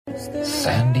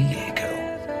San Diego.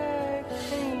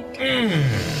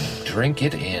 Drink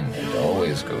it in. It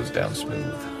always goes down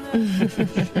smooth.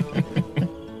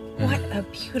 What a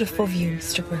beautiful view,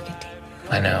 Mr. Burgundy.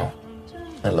 I know.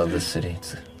 I love this city.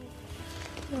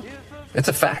 It's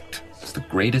a fact. It's the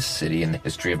greatest city in the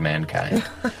history of mankind.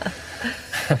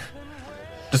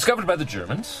 Discovered by the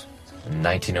Germans in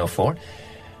 1904.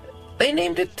 They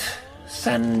named it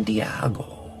San Diego,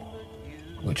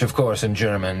 which of course in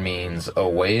German means a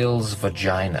whale's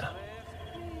vagina.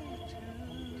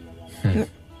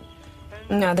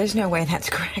 No, there's no way that's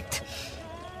correct.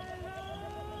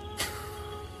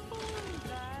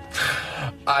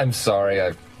 I'm sorry,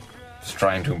 I was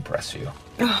trying to impress you.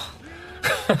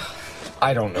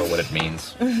 I don't know what it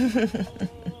means.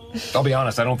 I'll be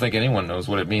honest, I don't think anyone knows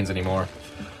what it means anymore.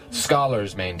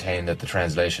 Scholars maintain that the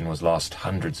translation was lost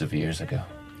hundreds of years ago.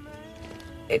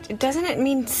 Doesn't it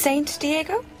mean Saint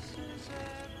Diego?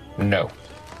 No.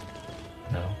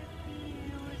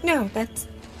 No, that's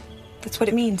what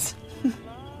it means.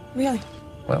 Really.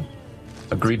 Well,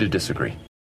 agree to disagree.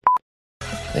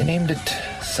 They named it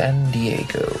San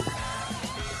Diego,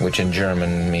 which in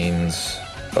German means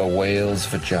a whale's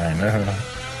vagina.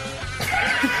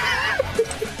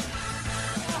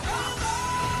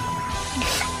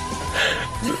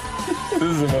 This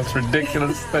is the most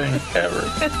ridiculous thing ever.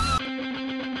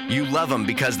 You love them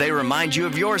because they remind you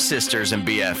of your sisters and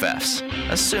BFFs,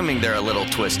 assuming they're a little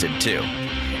twisted too.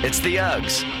 It's the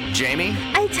Uggs. Jamie?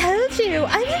 I told you,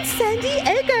 I'm in San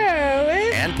Diego.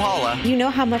 And Paula. You know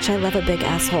how much I love a big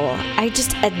asshole. I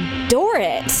just adore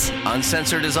it.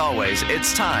 Uncensored as always,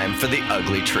 it's time for the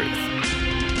ugly truth.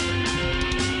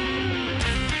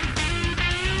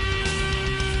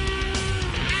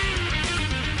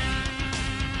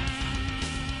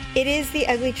 It is the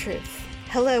ugly truth.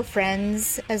 Hello,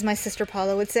 friends, as my sister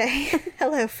Paula would say.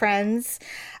 Hello, friends.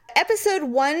 Episode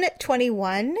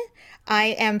 121.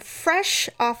 I am fresh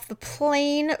off the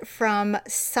plane from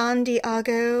San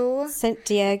Diego. San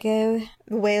Diego.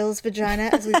 Whale's vagina,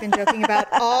 as we've been joking about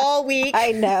all week.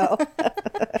 I know.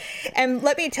 And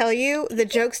let me tell you, the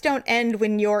jokes don't end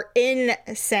when you're in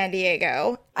San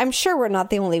Diego. I'm sure we're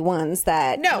not the only ones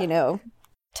that,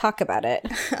 talk about it.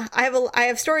 I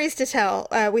have stories to tell.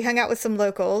 We hung out with some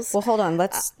locals. Well, hold on.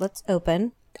 Let's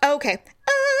open. Okay.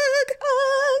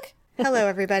 Ugh. Hello,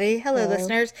 everybody. Hello,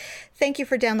 listeners. Thank you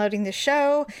for downloading the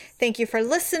show. Thank you for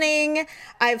listening.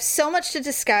 I have so much to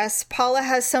discuss. Paula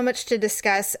has so much to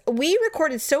discuss. We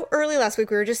recorded so early last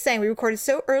week. We were just saying we recorded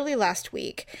so early last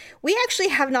week. We actually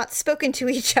have not spoken to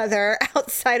each other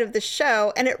outside of the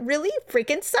show, and it really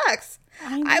freaking sucks.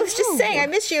 I was just saying, I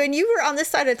miss you, and you were on this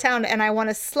side of town, and I want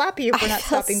to slap you for not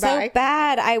stopping by. So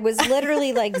bad. I was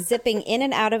literally like zipping in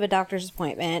and out of a doctor's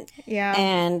appointment. Yeah.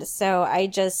 And so I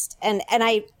just, and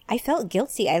I felt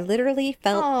guilty. I literally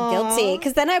felt guilty.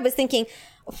 Because then I was thinking,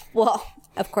 well,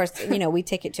 of course, we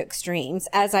take it to extremes.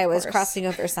 As I was crossing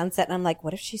over Sunset, and I'm like,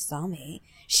 what if she saw me?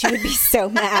 She would be so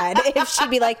mad if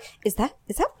she'd be like, is that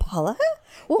Paula?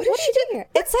 What is she doing here?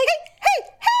 It's like, hey!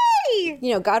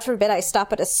 God forbid I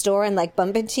stop at a store and like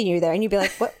bump into you there, and you'd be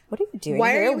like, what are you doing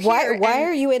why here? Are you here? Why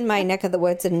are you in my neck of the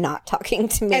woods and not talking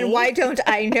to me? And why don't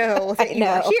I know that you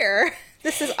are here?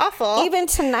 This is awful. Even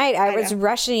tonight, I was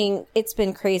rushing. It's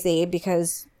been crazy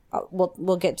because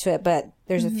we'll get to it, but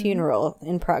there's a funeral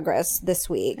in progress this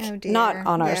week. Oh, dear. Not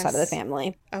on our side of the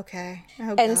family. Okay.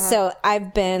 Oh, and so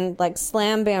I've been like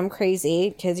slam bam crazy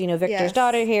because, Victor's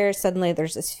daughter here. Suddenly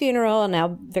there's this funeral, and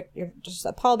now Victor's just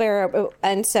a pallbearer.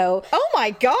 And so. Oh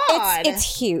my God.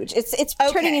 It's huge. It's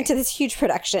turning into this huge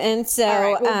production. And so.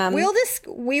 All right. Well,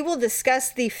 we will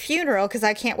discuss the funeral because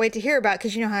I can't wait to hear about,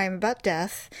 because you know how I am about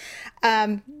death.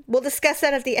 We'll discuss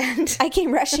that at the end. I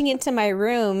came rushing into my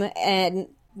room, and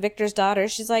Victor's daughter,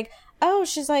 she's like,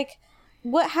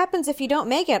 what happens if you don't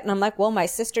make it? And I'm like, well, my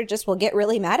sister just will get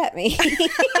really mad at me.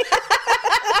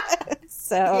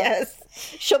 So yes,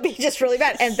 she'll be just really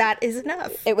mad, and that is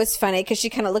enough. It was funny because she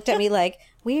kind of looked at me like,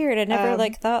 weird. I never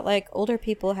thought like older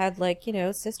people had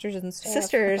sisters and stuff.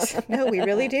 Sisters. No, we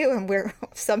really do, and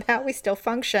somehow we still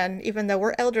function even though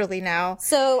we're elderly now.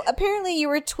 So apparently you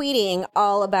were tweeting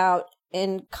all about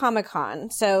in Comic-Con.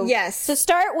 So yes. So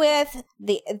start with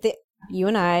the you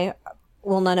and I,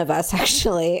 well, none of us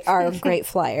actually are great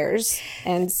flyers.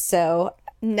 And so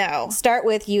no. Start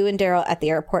with you and Daryl at the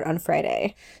airport on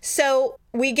Friday. So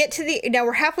we get to now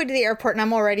we're halfway to the airport, and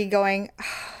I'm already going,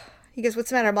 he goes, what's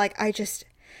the matter? I'm like, I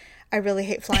really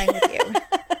hate flying with you.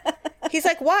 He's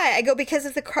like, why? I go, because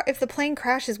if the plane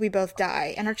crashes, we both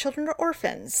die, and our children are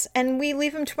orphans, and we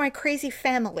leave them to my crazy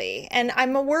family, and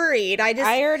I'm worried.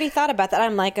 I already thought about that.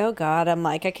 I'm like, oh God. I'm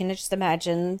like, I can just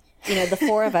imagine, the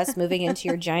four of us moving into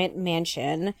your giant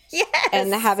mansion. Yes.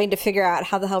 And having to figure out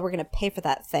how the hell we're going to pay for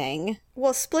that thing.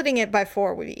 Well, splitting it by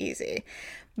 4 would be easy.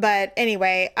 But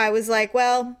anyway, I was like,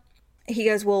 well... He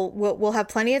goes, we'll have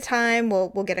plenty of time.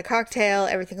 We'll get a cocktail.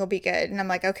 Everything will be good. And I'm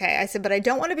like, okay. I said, but I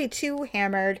don't want to be too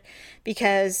hammered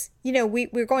because,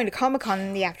 we're going to Comic-Con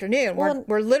in the afternoon.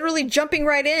 We're literally jumping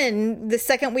right in the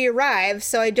second we arrive.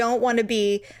 So I don't want to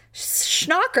be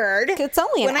schnockered. It's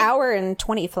only an hour and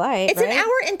 20 flight, It's right? an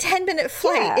hour and 10-minute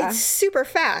flight. Yeah. It's super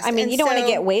fast. I mean, you don't want to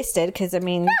get wasted because,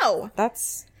 no.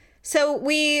 That's... So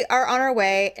we are on our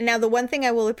way. Now, the one thing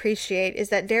I will appreciate is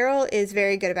that Daryl is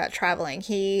very good about traveling.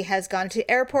 He has gone to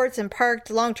airports and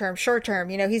parked long-term, short-term.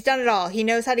 He's done it all. He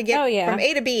knows how to get from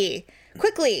A to B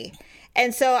quickly.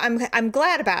 And so I'm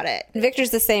glad about it. Victor's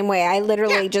the same way. I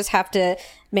literally just have to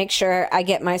make sure I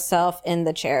get myself in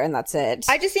the chair and that's it.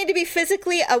 I just need to be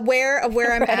physically aware of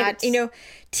where I'm at.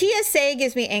 TSA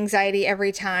gives me anxiety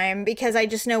every time because I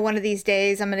just know one of these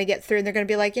days I'm going to get through and they're going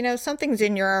to be like, something's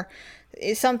in your...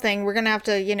 something, we're gonna have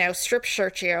to strip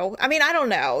search you. I mean, I don't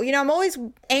know, I'm always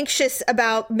anxious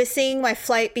about missing my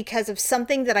flight because of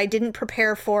something that I didn't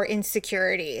prepare for in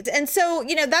security. And so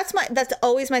that's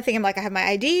always my thing. I'm like, I have my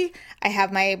ID, I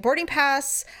have my boarding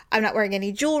pass, I'm not wearing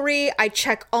any jewelry, I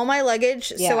check all my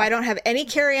luggage so I don't have any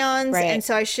carry-ons, and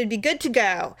so I should be good to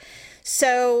go.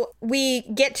 So we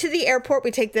get to the airport,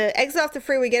 we take the exit off the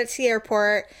freeway, we get to the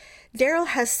airport. Daryl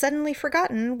has suddenly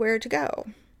forgotten where to go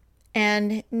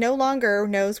and no longer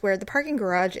knows where the parking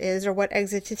garage is or what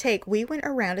exit to take. We went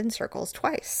around in circles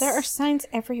twice. There are signs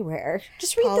everywhere.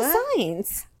 Just read the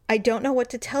signs. I don't know what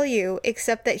to tell you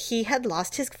except that he had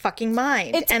lost his fucking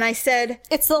mind. And I said...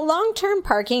 It's the long-term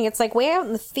parking. It's like way out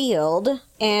in the field.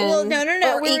 And, well, no.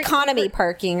 Or economy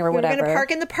parking or whatever. We're going to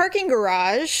park in the parking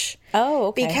garage. Oh,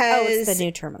 okay. Because it's the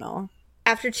new terminal.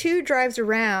 After 2 drives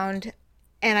around...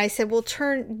 And I said, well,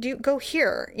 go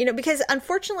here, because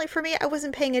unfortunately for me, I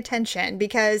wasn't paying attention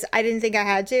because I didn't think I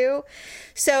had to.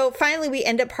 So finally, we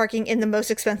end up parking in the most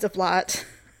expensive lot.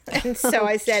 And so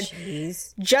I said,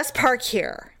 just park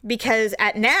here because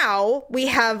at now we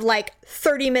have like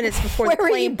 30 minutes before the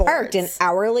plane boards. Where were you parked? In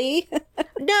hourly?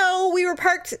 No, we were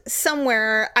parked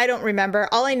somewhere. I don't remember.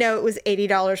 All I know, it was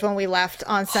 $80 when we left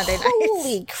on Sunday night.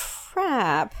 Holy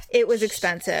crap. It was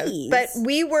expensive. Jeez. But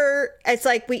it's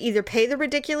like we either pay the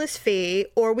ridiculous fee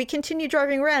or we continue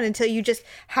driving around until you just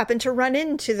happen to run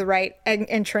into the right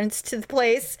entrance to the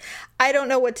place. I don't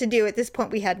know what to do. At this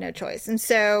point, we had no choice. And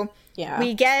so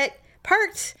we get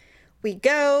parked, we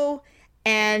go,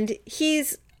 and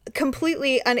he's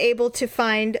completely unable to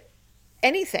find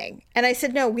anything. And I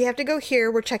said, no, we have to go here.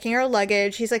 We're checking our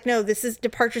luggage. He's like, no, this is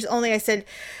departures only. I said,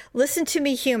 listen to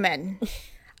me, human.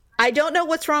 I don't know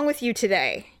what's wrong with you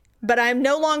today, but I'm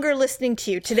no longer listening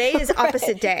to you. Today is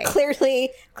opposite day.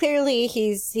 Clearly,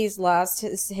 he's lost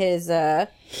his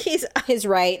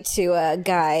right to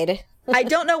guide. I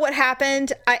don't know what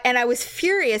happened, and I was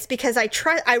furious because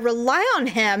I rely on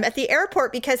him at the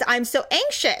airport because I'm so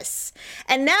anxious,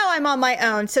 and now I'm on my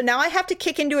own. So now I have to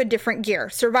kick into a different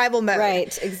gear, survival mode.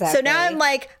 Right, exactly. So now I'm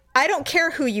like, I don't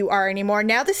care who you are anymore.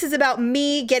 Now this is about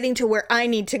me getting to where I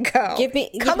need to go.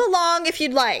 Come along if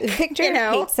you'd like. Victor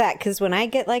hates that because when I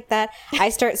get like that,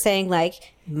 I start saying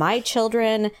like, my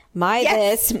children, my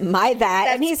this, my that.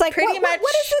 That's and he's like, pretty much,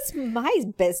 what is this my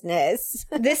business?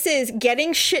 This is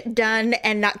getting shit done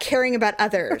and not caring about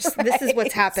others. Right. This is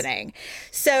what's happening.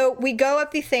 So we go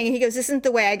up the thing. And he goes, this isn't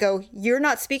the way. I go, you're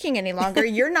not speaking any longer.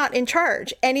 You're not in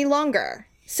charge any longer.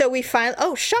 So we find,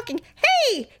 oh, shocking.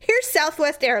 Hey, here's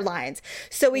Southwest Airlines.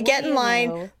 So we get in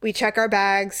line, we check our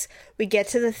bags, we get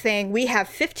to the thing. We have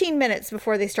 15 minutes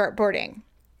before they start boarding.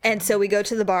 And so we go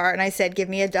to the bar and I said, give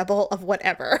me a double of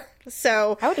whatever.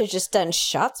 So I would have just done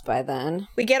shots by then.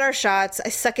 We get our shots. I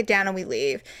suck it down and we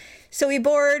leave. So we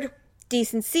board,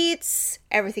 decent seats.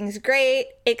 Everything's great,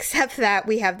 except that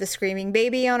we have the screaming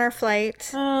baby on our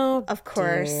flight. Oh, of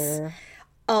course. Dear.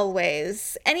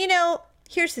 Always. And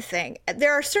here's the thing.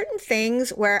 There are certain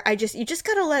things where you just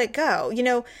got to let it go.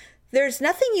 There's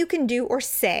nothing you can do or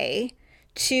say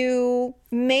to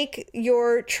make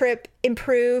your trip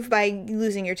improve by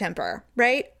losing your temper,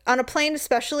 right? On a plane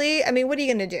especially. I mean, what are you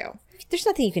going to do? There's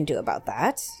nothing you can do about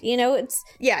that.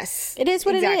 It is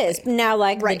what it is. Now,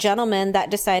 like the gentleman that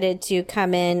decided to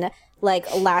come in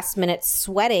like last minute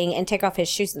sweating and take off his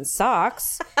shoes and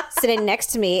socks sitting next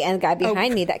to me, and the guy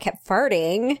behind me that kept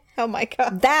farting. Oh my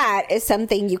God. That is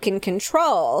something you can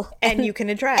control. And you can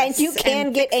address. And you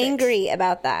can get angry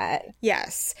about that.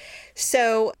 Yes.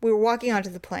 So we were walking onto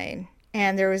the plane,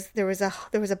 and there was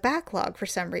a backlog for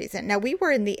some reason. Now, we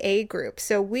were in the A group,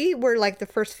 so we were like the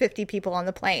first 50 people on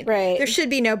the plane. Right. There should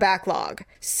be no backlog.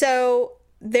 So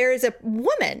there's a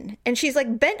woman, and she's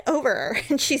like bent over,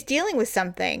 and she's dealing with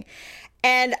something.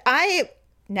 And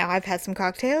now I've had some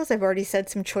cocktails. I've already said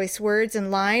some choice words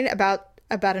in line about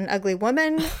an ugly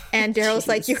woman. And Daryl's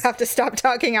like, you have to stop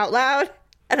talking out loud.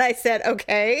 And I said,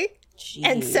 okay. Jeez.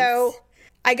 And so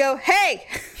I go, hey,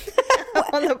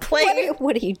 on the plane.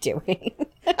 What are you doing?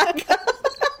 I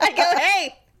go,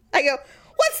 hey. I go,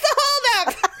 what's the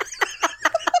holdup?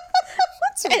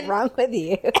 What's wrong with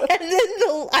you? And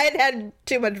then I had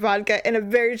too much vodka in a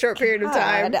very short period of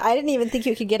time. I didn't even think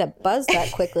you could get a buzz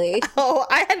that quickly. Oh,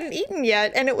 I hadn't eaten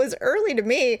yet, and it was early to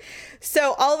me.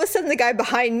 So all of a sudden, the guy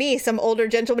behind me, some older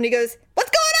gentleman, he goes,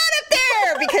 "What's going on up there?"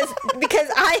 Because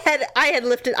I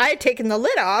had taken the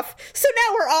lid off. So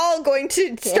now we're all going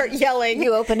to start yelling.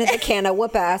 You opened the can of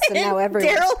whoop ass, and now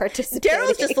everyone's participating.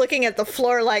 Daryl's just looking at the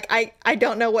floor like I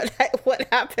don't know what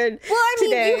happened. Well, I mean,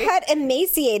 today. you had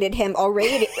emaciated him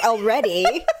already.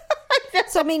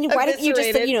 So I mean, why don't you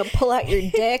just pull out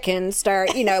your dick and start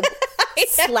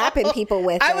slapping people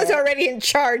with it? I was already in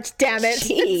charge, damn it.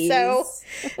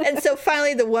 Jeez. So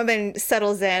finally the woman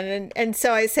settles in, and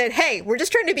so I said, hey, we're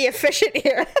just trying to be efficient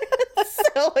here.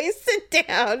 So we sit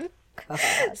down. God.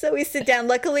 So we sit down.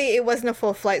 Luckily, it wasn't a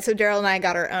full flight, so Daryl and I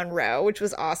got our own row, which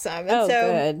was awesome. And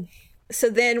good. So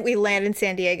then we land in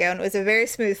San Diego, and it was a very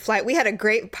smooth flight. We had a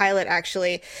great pilot,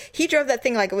 actually. He drove that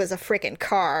thing like it was a freaking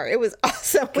car. It was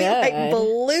awesome. We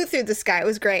blew through the sky. It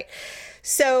was great.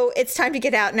 So it's time to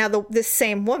get out. Now, this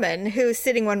same woman who's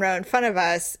sitting one row in front of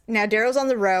us, now Daryl's on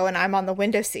the row and I'm on the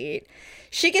window seat.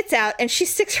 She gets out and she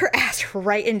sticks her ass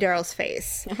right in Daryl's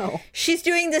face. Oh. She's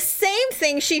doing the same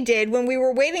thing she did when we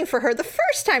were waiting for her the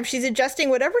first time. She's adjusting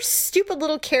whatever stupid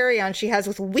little carry-on she has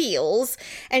with wheels,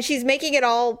 and she's making it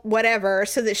all whatever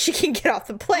so that she can get off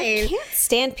the plane. I can't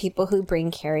stand people who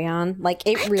bring carry-on. Like,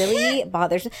 it really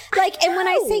bothers me. Like, and when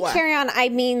I say carry-on, I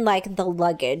mean like the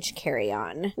luggage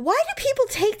carry-on. Why do people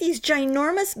take these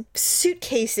ginormous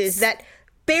suitcases that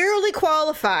barely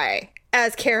qualify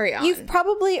as carry-on? You've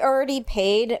probably already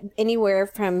paid anywhere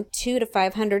from $200 to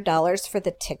 $500 for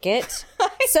the ticket.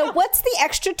 So what's the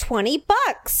extra $20?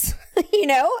 And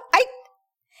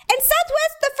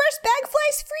Southwest, the first bag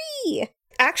flies free.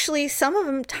 Actually, some of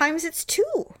them times it's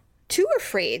two. Two are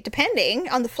free, depending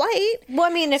on the flight. Well,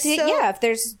 I mean, if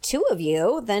there's two of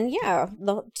you, then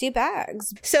the 2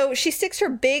 bags. So she sticks her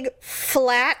big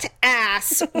flat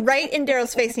ass right in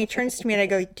Daryl's face, and he turns to me and I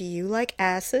go, "Do you like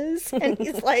asses?" And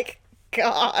he's like,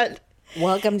 God.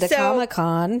 Welcome to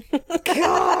Comic-Con.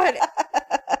 God.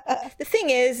 The thing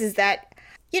is that,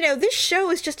 this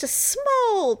show is just a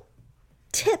small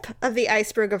tip of the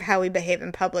iceberg of how we behave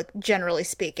in public, generally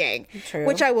speaking. True.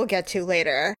 Which I will get to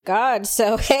later. God,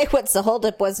 so hey, what's the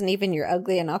holdup wasn't even your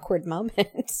ugly and awkward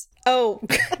moment. Oh,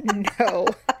 no.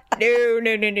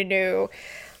 No.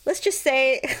 Let's just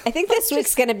say... I think this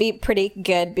week's going to be pretty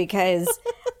good because...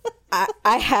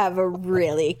 I have a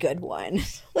really good one.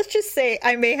 Let's just say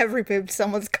I may have removed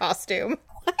someone's costume.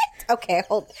 What? Okay,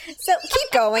 so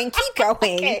keep going.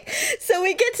 Okay. So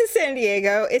we get to San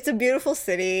Diego. It's a beautiful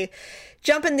city.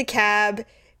 Jump in the cab.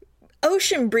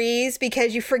 Ocean breeze,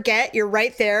 because you forget you're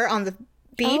right there on the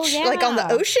beach, like on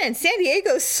the ocean. San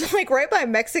Diego's like right by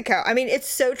Mexico. I mean, it's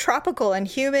so tropical and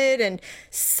humid and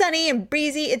sunny and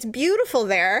breezy. It's beautiful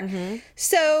there. Mm-hmm.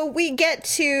 So we get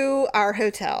to our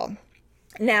hotel.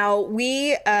 Now,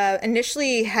 we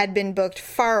initially had been booked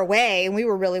far away, and we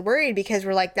were really worried because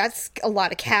we're like, that's a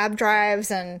lot of cab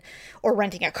drives or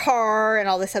renting a car and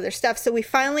all this other stuff. So we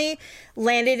finally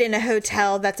landed in a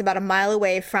hotel that's about a mile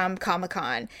away from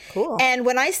Comic-Con. Cool. And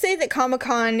when I say that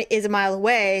Comic-Con is a mile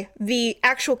away, the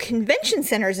actual convention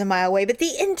center is a mile away, but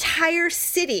the entire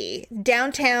city,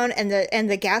 downtown and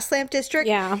the Gaslamp District,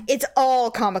 it's all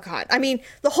Comic-Con. I mean,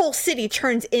 the whole city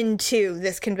turns into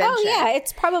this convention. Oh, yeah.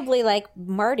 It's probably like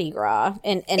Mardi Gras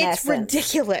in essence. It's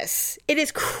ridiculous. It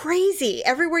is crazy.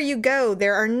 Everywhere you go,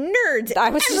 there are nerds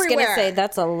I was everywhere. just going to say,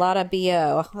 that's a lot of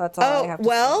BO. That's all I have to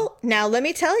say. Now let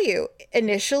me tell you.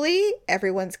 Initially,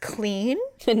 everyone's clean.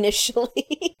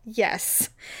 Initially? Yes.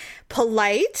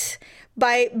 Polite.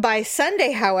 By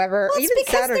Sunday, however, well, even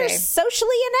because Saturday. They're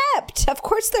socially inept. Of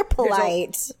course they're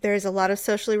polite. There's a lot of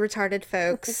socially retarded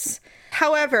folks.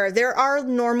 However, there are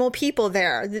normal people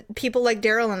there. People like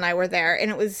Daryl and I were there, and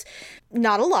it was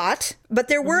not a lot, but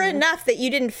there were enough that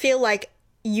you didn't feel like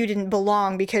you didn't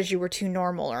belong because you were too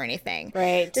normal or anything.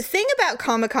 Right. The thing about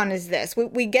Comic-Con is this.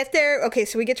 We get there. Okay,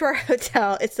 so we get to our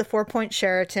hotel. It's the 4 Point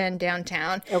Sheraton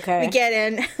downtown. Okay. We get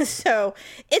in. So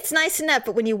it's nice enough,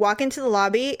 but when you walk into the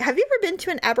lobby, have you ever been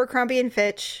to an Abercrombie &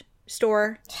 Fitch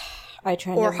store?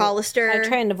 Or Hollister? I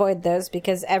try and avoid those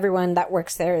because everyone that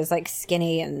works there is like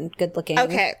skinny and good looking.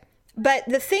 Okay. But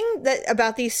the thing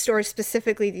about these stores,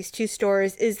 specifically these two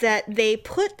stores, is that they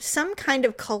put some kind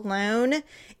of cologne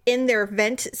in their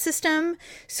vent system.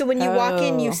 So when you walk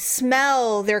in, you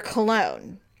smell their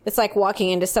cologne. It's like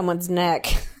walking into someone's neck.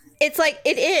 It's like,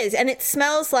 it is. And it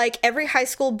smells like every high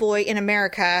school boy in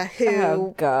America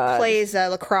who plays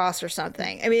lacrosse or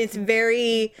something. I mean, it's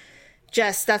very...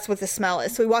 just that's what the smell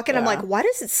is. So we walk in, I'm like, why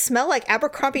does it smell like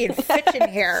Abercrombie and Fitch in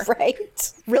here?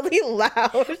 Right. Really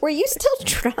loud. Were you still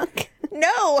drunk?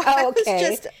 No. I think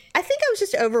I was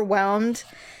just overwhelmed.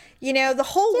 You know, the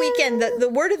whole weekend, the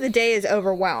word of the day is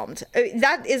overwhelmed.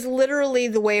 That is literally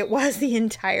the way it was the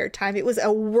entire time. It was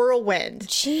a whirlwind.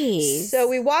 Jeez. So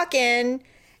we walk in,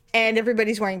 and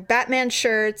everybody's wearing Batman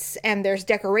shirts, and there's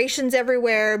decorations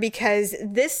everywhere because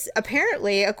this,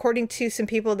 apparently, according to some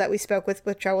people that we spoke with,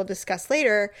 which I will discuss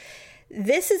later,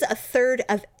 this is a third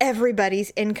of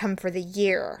everybody's income for the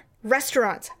year.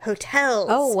 Restaurants, hotels.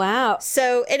 Oh, wow.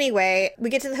 So anyway,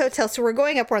 we get to the hotel. So we're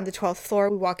going up, we're on the 12th floor.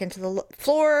 We walk into the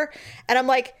floor, and I'm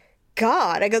like,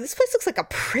 God, I go, this place looks like a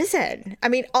prison. I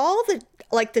mean, all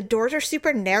the doors are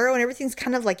super narrow, and everything's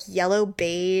kind of like yellow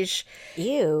beige.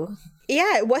 Ew.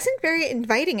 Yeah, it wasn't very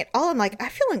inviting at all. I'm like, I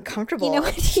feel uncomfortable. You know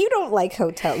what? You don't like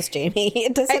hotels, Jamie.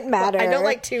 It doesn't matter. I don't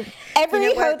like to. Every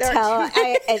you know hotel,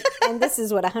 and this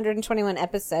is what, 121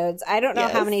 episodes. I don't know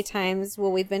how many times.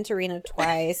 Well, we've been to Reno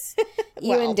twice.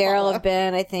 You and Daryl have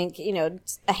been, I think,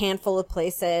 a handful of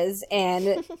places.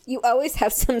 And you always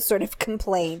have some sort of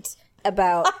complaint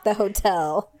about the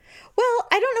hotel. Well,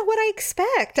 I don't know what I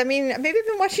expect. I mean, maybe I've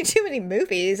been watching too many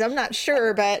movies. I'm not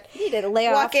sure, but you need to lay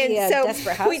off the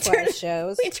Desperate Housewives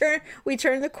shows. We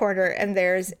turn the corner, and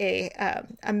there's a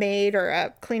maid or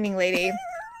a cleaning lady.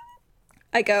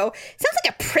 I go, sounds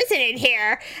like a prison in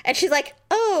here. And she's like,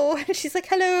 oh. And she's like,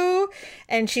 hello.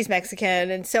 And she's Mexican.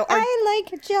 And so I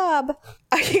like a job.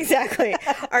 Exactly.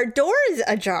 Our door is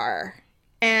ajar.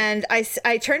 And I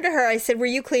turned to her. I said, were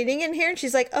you cleaning in here? And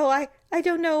she's like, oh, I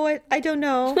don't know what. I don't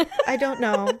know. I don't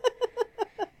know.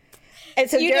 And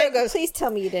so Daryl goes, please tell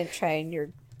me you didn't try in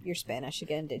your Spanish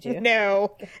again, did you?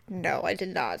 No, I did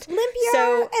not.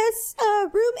 Limpia es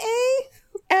room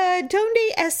A?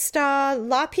 Donde está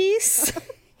lápiz?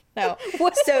 No.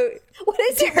 What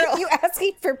is Daryl? You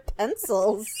asking for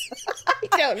pencils?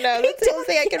 I don't know. That's the only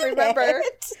thing I can remember.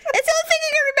 It's the only thing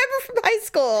I can remember from high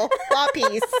school.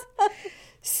 Lápiz.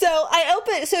 So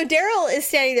so Daryl is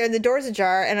standing there and the door's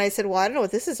ajar, and I said, well, I don't know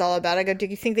what this is all about. I go, do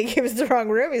you think they gave us the wrong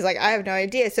room? He's like, I have no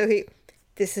idea. So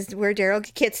this is where Daryl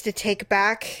gets to take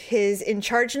back his in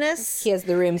chargeness. He has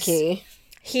the room key.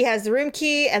 He has the room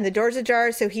key and the door's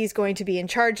ajar, so he's going to be in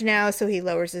charge now. So he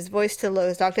lowers his voice to the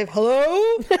lowest octave.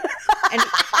 Hello? And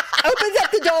he opens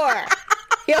up the door.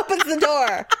 He opens the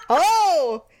door.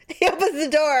 Hello? He opens the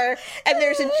door, and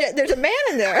there's a man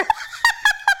in there.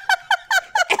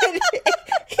 And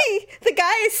the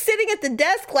guy is sitting at the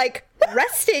desk, like,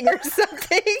 resting or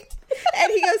something.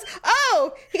 And he goes,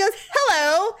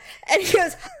 hello. And he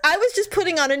goes, I was just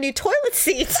putting on a new toilet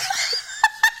seat.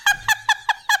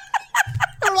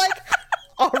 I'm like,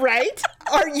 all right.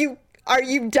 Are you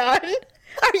done?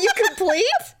 Are you complete?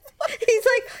 He's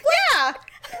like, yeah.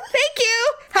 Thank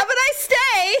you. Have a nice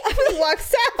day. He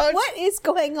walks out. What is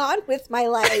going on with my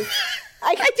life?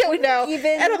 I don't know.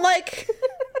 And I'm like...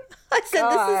 I said,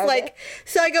 God. This is like,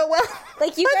 so I go, well,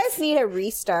 like you guys need a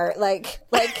restart. Like,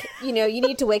 you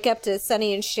need to wake up to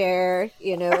Sonny and Cher,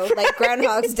 like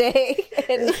Groundhog's Day.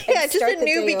 And just a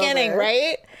new beginning,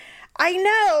 right? I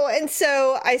know. And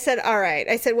so I said, all right.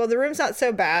 I said, well, the room's not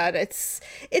so bad. It's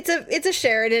a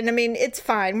Sheraton. I mean, it's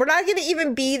fine. We're not going to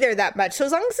even be there that much. So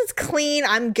as long as it's clean,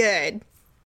 I'm good.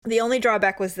 The only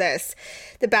drawback was this.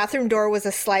 The bathroom door was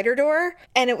a slider door,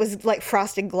 and it was like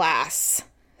frosted glass.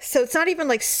 So it's not even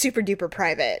like super duper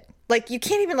private. Like you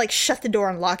can't even like shut the door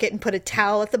and lock it and put a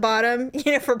towel at the bottom,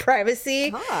 for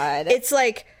privacy. God. It's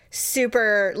like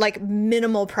super like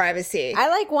minimal privacy.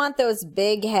 I want those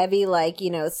big, heavy,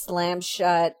 slam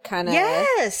shut kind of.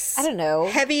 Yes. I don't know.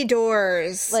 Heavy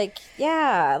doors. Like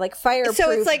fireproof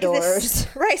so it's like doors.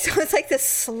 Right. So it's like this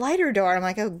slider door. I'm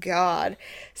like, oh God.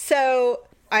 So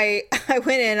I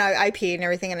went in, I peed and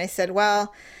everything. And I said,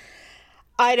 well,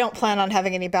 I don't plan on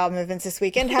having any bowel movements this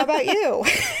weekend. How about you?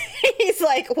 He's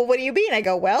like, well, what do you mean? I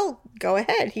go, well, go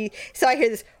ahead. So I hear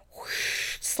this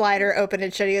whoosh, slider open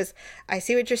and shut. He goes, I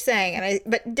see what you're saying.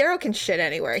 But Daryl can shit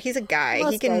anywhere. He's a guy.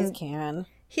 Most guys can.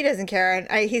 He doesn't care.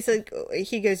 And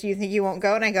he goes, you think you won't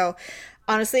go? And I go,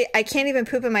 honestly, I can't even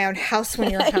poop in my own house when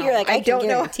you're home. You're like, I don't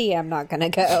guarantee I'm not going to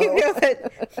go. You know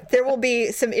that there will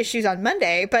be some issues on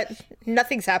Monday, but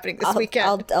nothing's happening this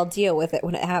weekend. I'll deal with it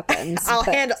when it happens.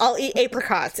 I'll eat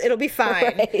apricots. It'll be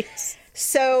fine. Right.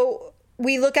 So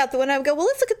we look out the window and go, well,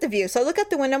 let's look at the view. So I look out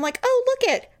the window. I'm like, oh,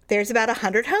 look there's about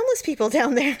 100 homeless people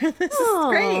down there. This is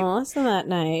great. Isn't that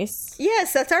nice?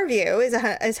 Yes, that's our view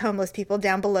is homeless people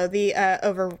down below the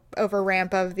over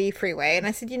ramp of the freeway. And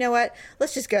I said, you know what?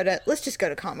 Let's just go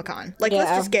to Comic-Con. Like,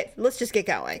 let's just get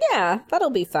going. Yeah, that'll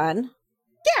be fun.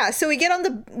 Yeah, so we get on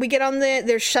the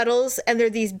there's shuttles, and they're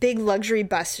these big luxury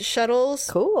bus shuttles.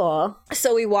 Cool.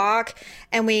 So we walk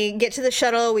and we get to the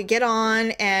shuttle, we get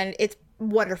on, and it's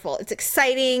wonderful. It's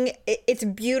exciting. It's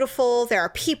beautiful. There are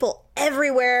people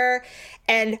everywhere,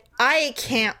 and I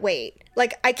can't wait.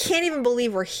 Like, I can't even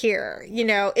believe we're here. You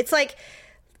know, it's like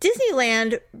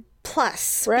Disneyland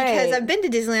plus, right? Because I've been to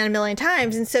Disneyland a million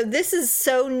times, and so this is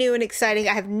so new and exciting.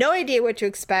 I have no idea what to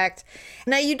expect.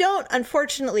 Now, you don't,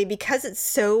 unfortunately, because it's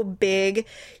so big,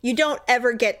 you don't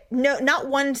ever get, not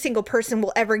one single person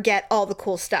will ever get all the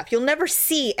cool stuff. You'll never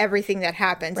see everything that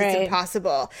happens. Right. It's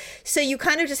impossible. So you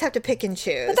kind of just have to pick and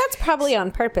choose. But that's probably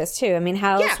on purpose, too. I mean,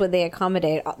 how else would they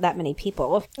accommodate that many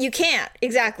people? You can't,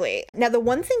 exactly. Now, the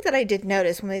one thing that I did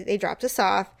notice when they dropped us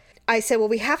off, I said, well,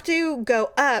 we have to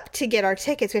go up to get our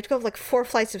tickets. We have to go up like 4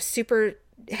 flights of super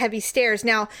heavy stairs.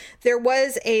 Now, there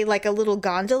was a little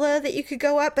gondola that you could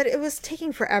go up, but it was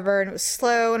taking forever and it was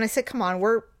slow. And I said, come on,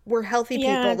 we're healthy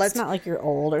people. Let's not like you're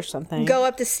old or something. Go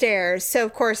up the stairs. So,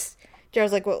 of course,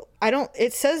 Jared's like, well,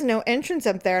 it says no entrance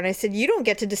up there. And I said, you don't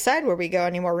get to decide where we go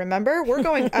anymore, remember? We're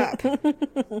going up.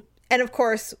 And of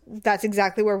course, that's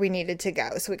exactly where we needed to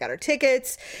go. So we got our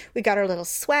tickets, we got our little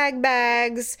swag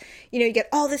bags. You know, you get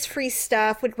all this free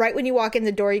stuff. Right when you walk in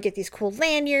the door, you get these cool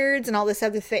lanyards and all this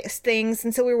other things.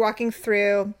 And so we were walking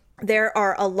through. There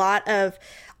are a lot of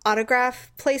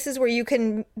autograph places where you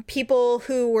can, people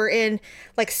who were in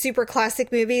like super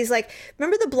classic movies, like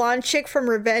remember the blonde chick from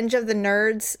Revenge of the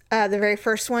Nerds, the very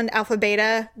first one, Alpha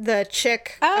Beta, the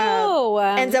chick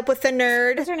ends up with the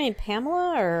nerd. Is her name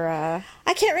Pamela or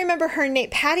I can't remember her name,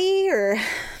 Patty, or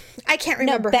I can't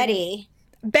remember. No, Betty.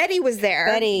 Betty was there.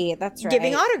 Betty, that's right.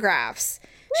 Giving autographs.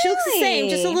 Really? She looks the same,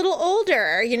 just a little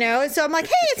older, you know? And so I'm like,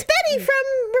 hey, it's Betty from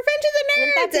Revenge of the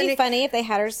Nerds. Wouldn't that be funny if they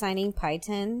had her signing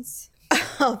Pythons?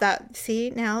 Oh,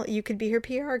 now you could be her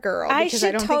PR girl. I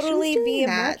should totally be in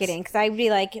marketing, because I'd be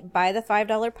like, buy the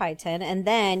 $5 Python, and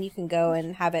then you can go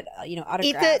and have it,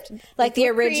 autographed, like the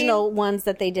original ones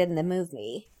that they did in the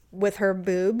movie with her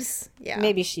boobs. Yeah,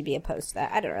 maybe she'd be opposed to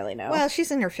that. I don't really know. Well,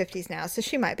 she's in her 50s now, so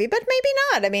she might be, but maybe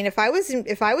not. I mean, if I was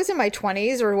in my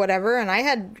 20s or whatever, and I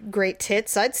had great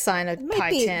tits, I'd sign a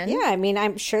Python. Yeah, I mean,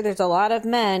 I'm sure there's a lot of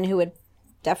men who would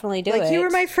definitely do it. Like, you were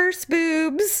my first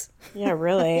boobs. Yeah,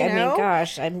 really. I mean,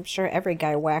 gosh, I'm sure every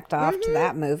guy whacked off to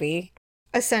that movie.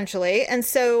 Essentially. And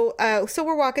so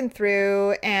we're walking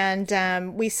through,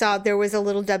 and we saw there was a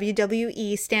little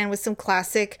WWE stand with some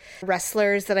classic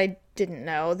wrestlers that I didn't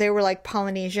know. They were like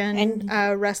Polynesian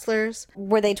wrestlers.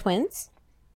 Were they twins?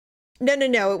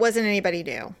 No. It wasn't anybody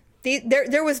new.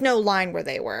 There was no line where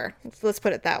they were. Let's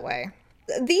put it that way.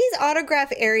 These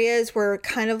autograph areas were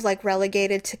kind of like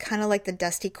relegated to kind of like the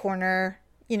dusty corner.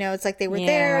 You know, it's like they were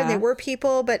there, they were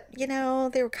people, but, you know,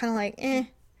 they were kind of like,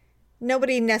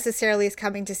 Nobody necessarily is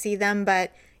coming to see them,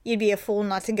 but you'd be a fool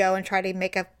not to go and try to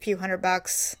make a few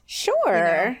 $100.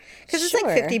 Sure. Because it's like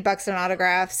 $50 an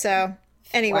autograph. So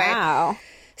anyway. Wow.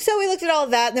 So we looked at all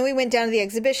of that, and then we went down to the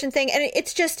exhibition thing, and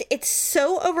it's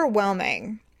so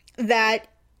overwhelming that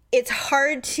it's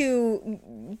hard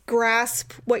to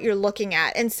grasp what you're looking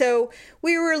at. And so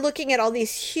we were looking at all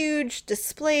these huge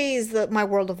displays, my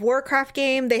World of Warcraft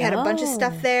game. They had a bunch of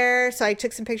stuff there. So I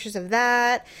took some pictures of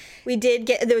that.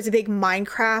 There was a big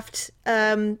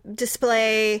Minecraft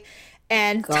display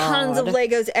and tons of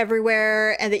Legos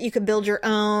everywhere, and that you could build your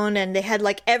own. And they had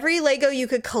like every Lego you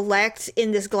could collect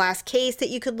in this glass case that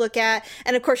you could look at.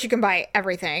 And of course you can buy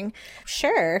everything.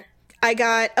 Sure. I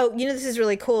got, this is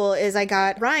really cool, is I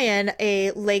got Ryan a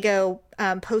Lego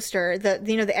poster, the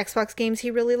Xbox games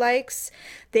he really likes.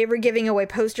 They were giving away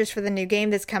posters for the new game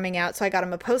that's coming out, so I got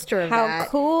him a poster of that. How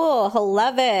cool. He'll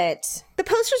love it. The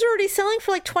posters are already selling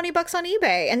for like $20 on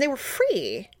eBay, and they were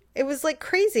free. It was like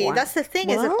crazy. Wow. That's the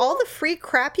thing, is that all the free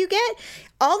crap you get,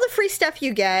 all the free stuff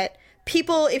you get,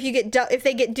 people, if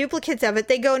they get duplicates of it,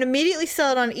 they go and immediately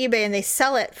sell it on eBay, and they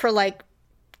sell it for like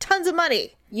tons of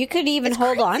money. You could even It's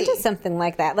hold on to crazy. something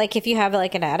like that. Like if you have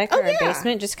like an attic or a yeah.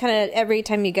 basement, just kind of every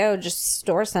time you go, just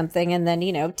store something. And then,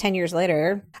 10 years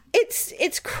later.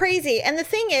 It's crazy. And the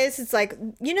thing is, it's like,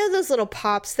 those little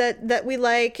pops that we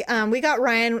like? We got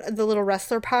Ryan the little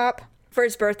wrestler pop for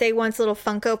his birthday once, little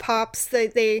Funko Pops.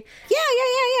 They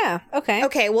Yeah. Okay.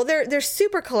 Okay, well, they're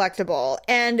super collectible.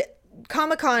 And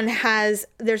Comic-Con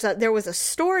there was a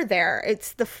store there.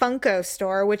 It's the Funko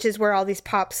store, which is where all these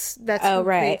pops, that's who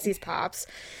creates these pops.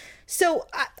 So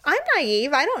I'm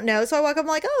naive. I don't know. So I walk up, I'm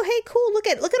like, oh, hey, cool. Look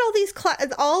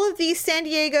at all of these San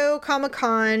Diego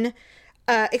Comic-Con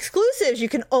exclusives. You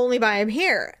can only buy them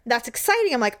here. That's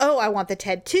exciting. I'm like, oh, I want the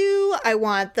TED 2. I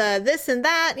want the this and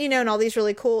that, and all these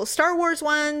really cool Star Wars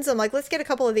ones. I'm like, let's get a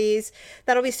couple of these.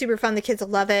 That'll be super fun. The kids will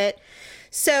love it.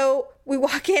 So we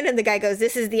walk in and the guy goes,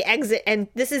 this is the exit, and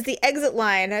this is the exit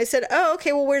line. I said, oh,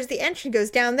 okay, well, where's the entry? He goes,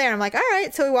 down there. I'm like, all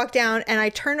right. So we walk down and I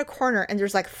turn a corner and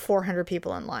there's like 400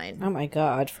 people in line. Oh my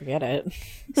God, forget it.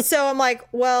 So I'm like,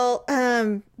 well,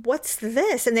 what's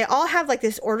this? And they all have like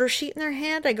this order sheet in their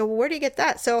hand. I go, well, where do you get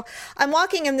that? So I'm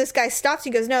walking and this guy stops. He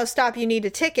goes, no, stop. You need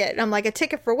a ticket. And I'm like, a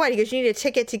ticket for what? He goes, you need a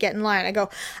ticket to get in line. I go,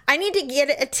 I need to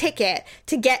get a ticket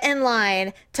to get in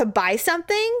line to buy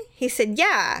something. He said,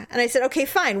 yeah. And I said, okay,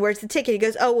 fine. Where's the ticket? He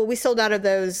goes, oh, well, we sold out of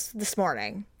those this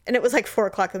morning. And it was like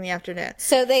 4:00 in the afternoon.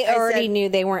 So they already knew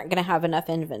they weren't going to have enough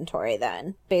inventory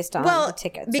then, based on the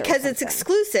tickets. Because it's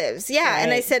exclusives. Yeah. Right.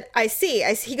 And I said, I see.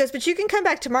 He goes, but you can come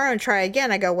back tomorrow and try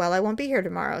again. I go, well, I won't be here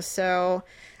tomorrow. So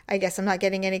I guess I'm not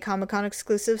getting any Comic-Con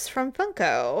exclusives from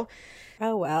Funko.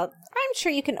 Oh, well, I'm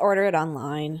sure you can order it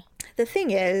online. The thing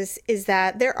is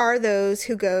that there are those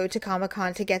who go to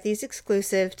Comic-Con to get these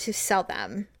exclusives to sell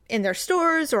them in their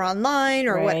stores or online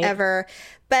or whatever.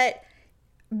 But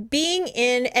being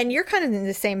in, and you're kind of in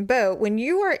the same boat, when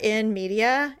you are in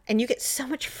media and you get so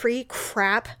much free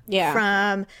crap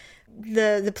from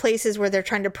the places where they're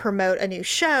trying to promote a new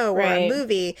show or a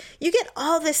movie, you get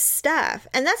all this stuff.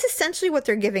 And that's essentially what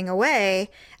they're giving away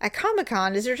at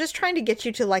Comic-Con, is they're just trying to get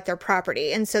you to like their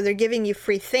property. And so they're giving you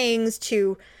free things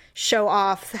to show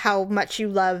off how much you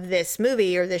love this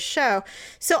movie or this show.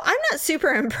 So I'm not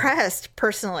super impressed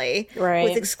personally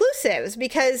with exclusives,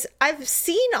 because I've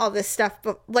seen all this stuff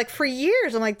like for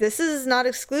years. I'm like, this is not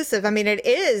exclusive. I mean, it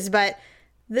is, but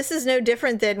this is no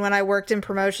different than when I worked in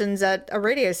promotions at a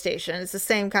radio station. It's the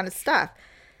same kind of stuff.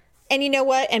 And you know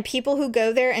what? And people who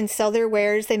go there and sell their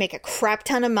wares, they make a crap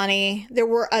ton of money.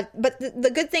 But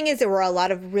the good thing is there were a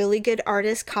lot of really good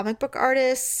artists, comic book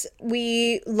artists.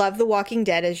 We love The Walking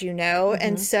Dead, as you know. Mm-hmm.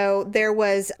 And so there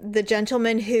was the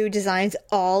gentleman who designs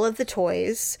all of the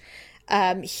toys.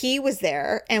 He was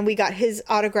there, and we got his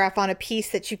autograph on a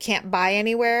piece that you can't buy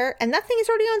anywhere. And that thing is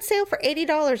already on sale for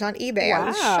 $80 on eBay. Wow. I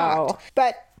was shocked.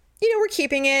 But we're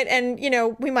keeping it, and,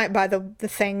 we might buy the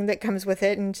thing that comes with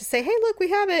it and just say, hey, look, we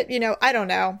have it. I don't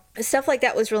know. Stuff like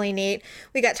that was really neat.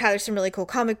 We got Tyler some really cool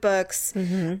comic books.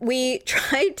 Mm-hmm. We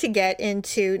tried to get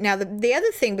into, now the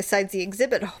other thing besides the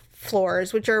exhibit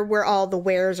floors, which are where all the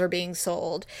wares are being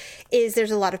sold, is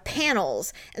there's a lot of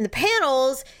panels. And the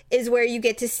panels is where you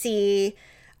get to see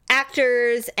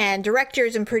actors and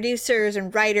directors and producers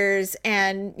and writers,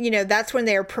 and that's when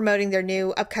they're promoting their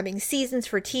new upcoming seasons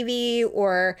for TV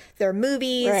or their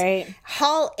movies. Right.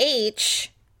 Hall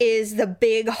H is the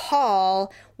big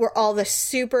hall where all the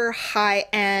super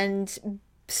high-end,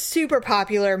 super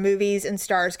popular movies and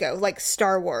stars go, like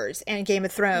Star Wars and Game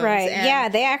of Thrones. Right. Yeah,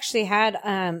 they actually had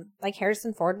like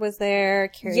Harrison Ford was there.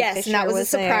 Carrie Fisher and that was a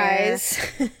surprise.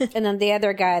 And then the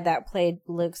other guy that played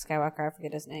Luke Skywalker, I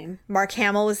forget his name. Mark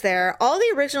Hamill was there. All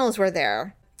the originals were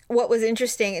there. What was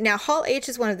interesting, now Hall H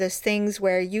is one of those things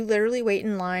where you literally wait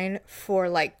in line for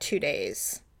like 2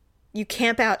 days. You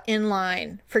camp out in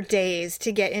line for days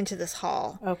to get into this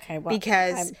hall. Okay, well,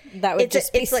 because that would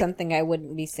just be something I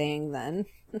wouldn't be seeing then.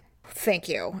 Thank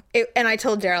you. And I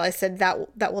told Daryl, I said,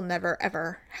 that will never,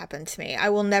 ever happen to me. I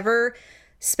will never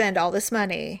spend all this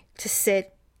money to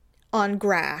sit on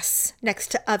grass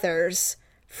next to others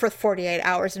for 48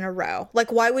 hours in a row.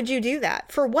 Like, why would you do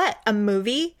that? For what? A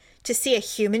movie? To see a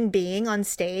human being on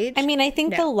stage? I mean, I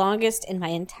think the longest in my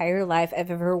entire life I've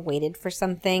ever waited for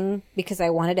something because I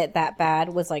wanted it that bad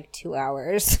was like 2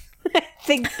 hours. I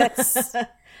think that's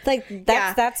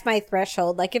that's my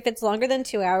threshold. Like, if it's longer than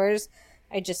 2 hours,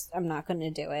 I'm not going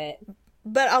to do it.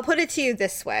 But I'll put it to you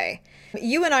this way.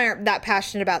 You and I aren't that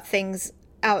passionate about things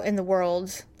out in the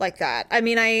world like that. I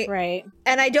mean,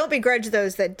 and I don't begrudge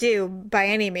those that do by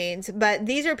any means, but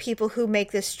these are people who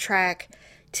make this trek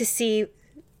to see.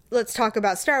 Let's talk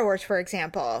about Star Wars, for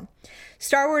example.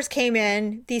 Star Wars came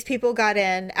in. These people got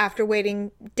in after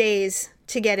waiting days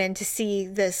to get in to see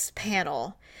this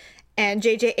panel. and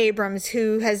J.J. Abrams,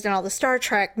 who has done all the Star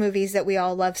Trek movies that we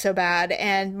all love so bad,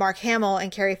 and Mark Hamill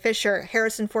and Carrie Fisher.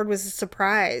 Harrison Ford was a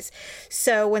surprise.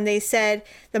 So when they said,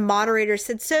 the moderator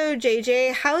said, so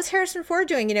J.J., how is Harrison Ford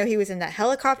doing? You know, he was in that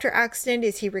helicopter accident.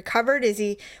 Is he recovered?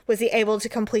 Was he able to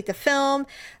complete the film?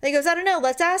 And he goes, I don't know.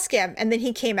 Let's ask him. And then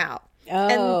he came out.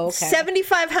 And okay.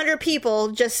 7,500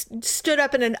 people just stood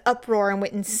up in an uproar and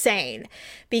went insane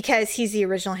because he's the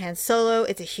original Han Solo.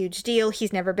 It's a huge deal.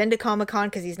 He's never been to Comic-Con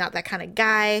because he's not that kind of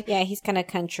guy. Yeah, he's kind of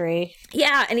country.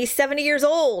 Yeah, and he's 70 years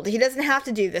old. He doesn't have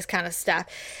to do this kind of stuff.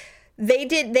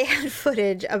 They had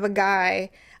footage of a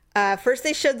guy. First,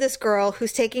 they showed this girl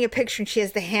who's taking a picture, and she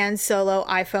has the Han Solo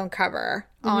iPhone cover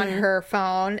on her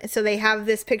phone. So they have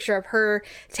this picture of her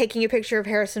taking a picture of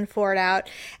Harrison Ford out,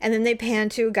 and then they pan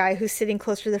to a guy who's sitting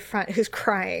closer to the front who's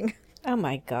crying. Oh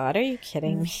my God, are you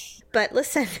kidding me? But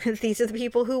listen, these are the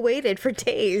people who waited for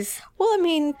days. Well, I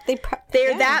mean,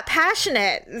 they're that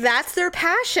passionate. That's their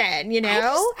passion, you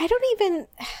know?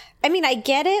 I mean, I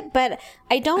get it, but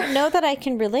I don't know that I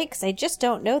can relate because I just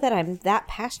don't know that I'm that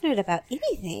passionate about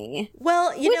anything.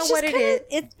 Well, you know what it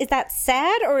is? Is that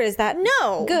sad or is that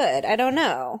good? I don't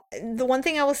know. The one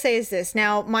thing I will say is this.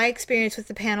 Now, my experience with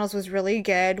the panels was really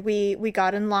good. We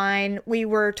got in line. We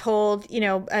were told, you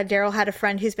know, Daryl had a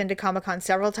friend who's been to Comic-Con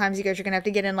several times. He goes, you're going to have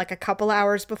to get in like a couple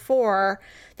hours before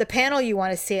the panel you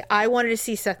want to see. I wanted to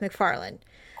see Seth MacFarlane.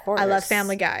 Of course. I love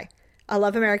Family Guy. I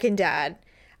love American Dad.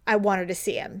 I wanted to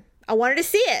see him. I wanted to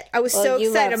see it. I was so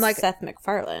excited. I'm like, Seth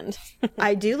MacFarlane.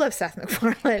 I do love Seth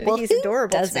MacFarlane. Well, he's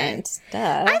adorable. Doesn't?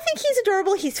 Duh. I think he's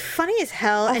adorable. He's funny as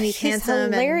hell, and he's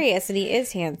handsome. Hilarious, and he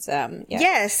is handsome. Yeah.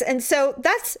 Yes, and so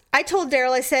I told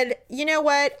Daryl. I said, you know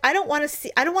what? I don't want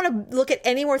to look at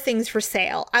any more things for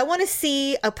sale. I want to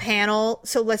see a panel.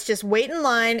 So let's just wait in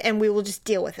line, and we will just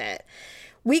deal with it.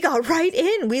 We got right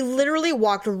in. We literally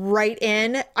walked right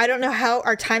in. I don't know how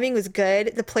our timing was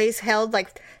good. The place held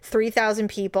like 3,000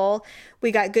 people.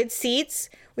 We got good seats.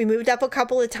 We moved up a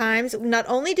couple of times. Not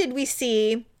only did we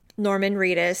see Norman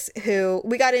Reedus, who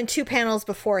we got in 2 panels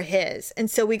before his. And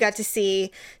so we got to see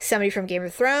somebody from Game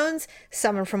of Thrones,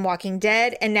 someone from Walking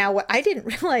Dead. And now what I didn't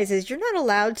realize is you're not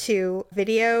allowed to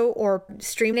video or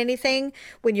stream anything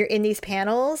when you're in these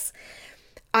panels.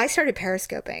 I started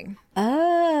periscoping.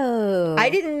 Oh. I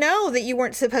didn't know that you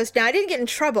weren't supposed to. Now, I didn't get in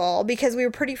trouble because we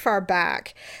were pretty far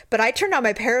back. But I turned on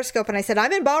my Periscope and I said,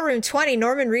 I'm in Ballroom 20.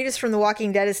 Norman Reedus from The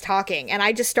Walking Dead is talking. And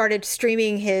I just started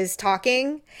streaming his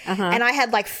talking. And I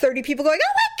had like 30 people going,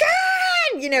 oh my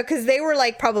God! You know, because they were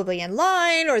like probably in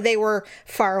line or they were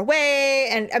far away.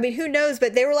 And I mean, who knows?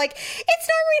 But they were like, it's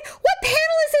Norman Reedus. What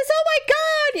panel is this? Oh my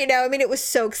God! You know, I mean, it was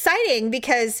so exciting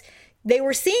because they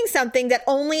were seeing something that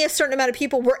only a certain amount of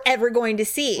people were ever going to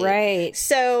see. Right.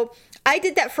 So I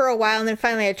did that for a while, and then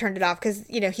finally I turned it off because,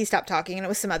 you know, he stopped talking, and it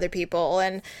was some other people.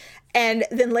 And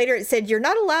then later it said, you're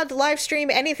not allowed to live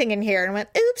stream anything in here. And I went,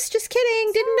 oops, just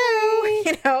kidding. Didn't know.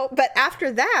 You know, but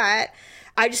after that,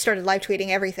 I just started live tweeting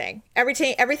everything.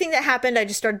 Everything that happened, I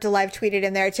just started to live tweet it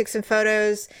in there. I took some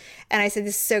photos and I said,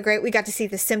 this is so great. We got to see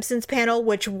the Simpsons panel,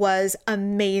 which was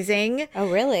amazing.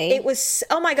 Oh, really? It was,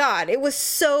 oh my God, it was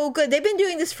so good. They've been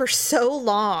doing this for so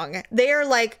long. They are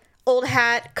like old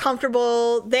hat,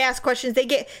 comfortable. They ask questions. They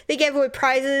gave away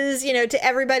prizes, you know, to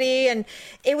everybody. And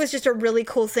it was just a really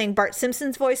cool thing. Bart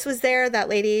Simpson's voice was there. That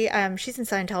lady, she's in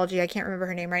Scientology. I can't remember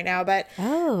her name right now, but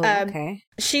okay.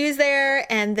 She was there.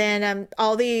 And then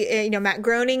all the, Matt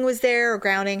Groening was there, or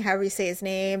Grounding, however you say his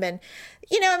name. And,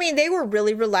 you know, I mean, they were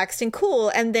really relaxed and cool.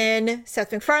 And then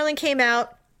Seth MacFarlane came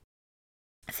out.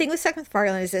 The thing with Seth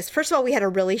MacFarlane is this. First of all, we had a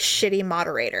really shitty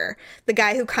moderator. The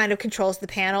guy who kind of controls the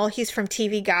panel. He's from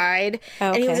TV Guide.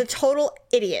 And he was a total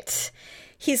idiot.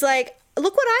 He's like,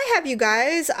 look what I have, you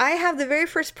guys. I have the very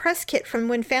first press kit from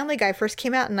when Family Guy first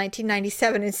came out in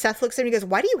 1997. And Seth looks at him and he goes,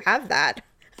 why do you have that?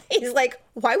 He's like,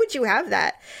 why would you have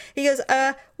that? He goes,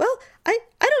 well, I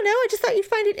don't know. I just thought you'd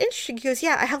find it interesting. He goes,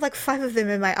 yeah, I have like 5 of them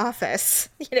in my office.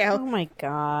 You know? Oh my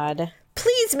God.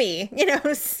 Please me, you know,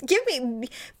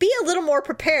 be a little more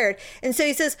prepared. And so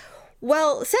he says,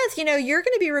 well, Seth, you know, you're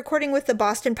going to be recording with the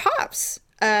Boston Pops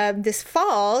this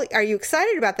fall. Are you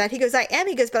excited about that? He goes, I am.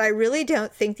 He goes, but I really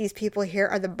don't think these people here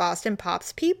are the Boston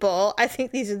Pops people. I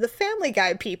think these are the Family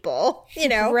Guy people, you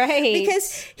know, right?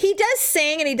 Because he does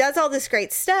sing and he does all this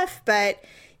great stuff, but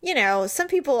you know, some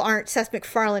people aren't Seth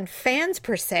MacFarlane fans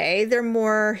per se. They're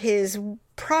more his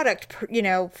product,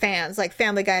 fans like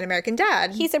Family Guy and American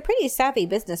Dad. He's a pretty savvy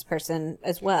business person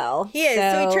as well. He is.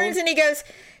 So he turns and he goes,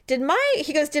 did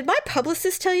my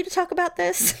publicist tell you to talk about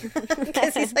this?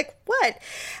 Because he's like, what?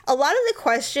 A lot of the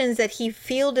questions that he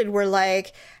fielded were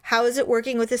like, how is it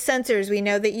working with the censors? We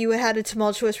know that you had a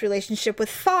tumultuous relationship with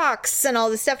Fox and all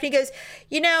this stuff. And he goes,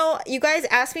 you guys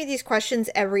ask me these questions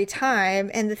every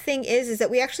time. And the thing is that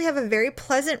we actually have a very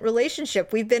pleasant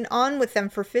relationship. We've been on with them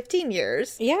for 15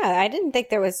 years. Yeah, I didn't think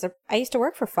there was I used to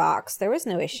work for Fox. There was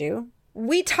no issue.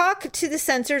 We talk to the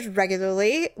censors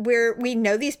regularly where we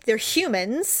know they're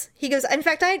humans. He goes, in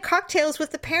fact, I had cocktails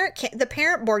with the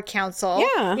parent board council.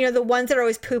 Yeah. The ones that are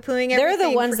always poo-pooing everything. They're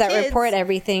the ones that kids. Report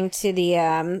everything to the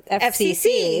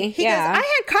FCC. He goes, I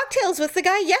had cocktails with the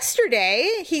guy yesterday.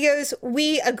 He goes,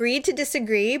 we agreed to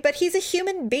disagree, but he's a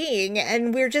human being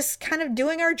and we're just kind of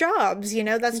doing our jobs.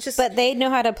 That's just. But they know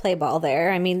how to play ball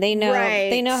there. I mean, they know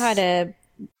how to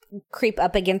creep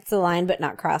up against the line, but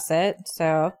not cross it.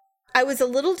 So. I was a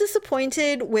little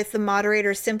disappointed with the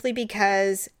moderator simply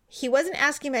because he wasn't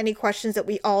asking any questions that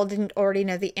we all didn't already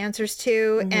know the answers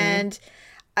to. Mm-hmm. And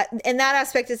in that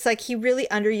aspect, it's like he really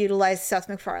underutilized Seth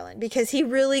MacFarlane because he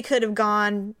really could have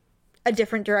gone a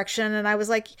different direction. And I'm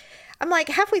like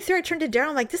halfway through, I turned to Daryl.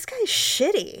 I'm like, this guy's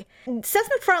shitty. Seth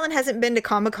MacFarlane hasn't been to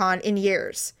Comic-Con in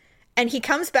years. And he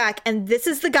comes back, and this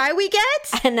is the guy we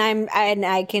get? And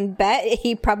I can bet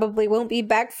he probably won't be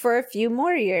back for a few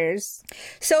more years.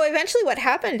 So eventually what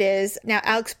happened is, now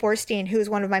Alex Borstein, who is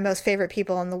one of my most favorite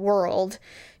people in the world,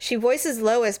 she voices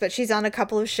Lois, but she's on a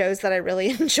couple of shows that I really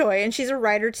enjoy, and she's a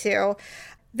writer too.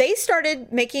 They started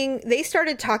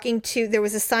talking to, there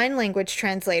was a sign language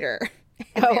translator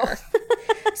there.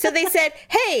 So they said,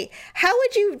 hey, how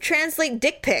would you translate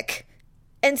dick pic?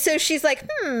 And so she's like,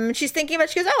 she's thinking about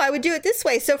it. She goes, I would do it this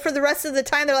way. So for the rest of the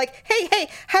time, they're like, hey,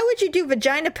 how would you do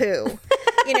vagina poo?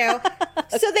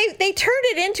 So they turned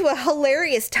it into a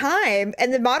hilarious time.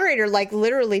 And the moderator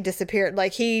literally disappeared.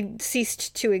 He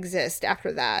ceased to exist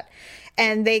after that.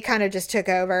 And they kind of just took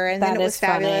over. And then it was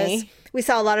fabulous. Funny. We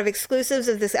saw a lot of exclusives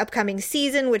of this upcoming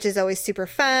season, which is always super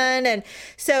fun. And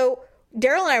so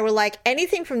Daryl and I were like,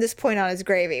 anything from this point on is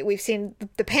gravy. We've seen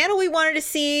the panel we wanted to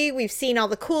see. We've seen all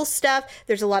the cool stuff.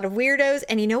 There's a lot of weirdos.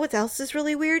 And you know what else is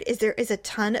really weird? Is there is a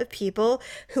ton of people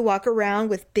who walk around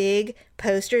with big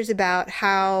posters about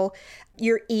how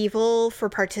you're evil for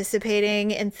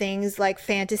participating in things like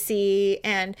fantasy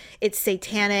and it's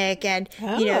satanic and,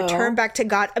 turn back to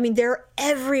God. I mean, they're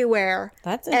everywhere.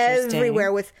 That's interesting.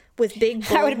 Everywhere with big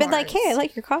bull I would have been like, horns. hey, I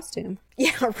like your costume.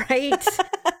 Yeah, right.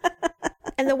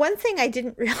 And the one thing I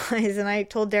didn't realize, and I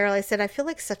told Daryl, I said, I feel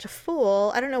like such a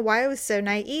fool. I don't know why I was so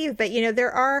naive, but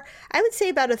there are, I would say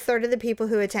about a third of the people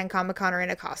who attend Comic-Con are in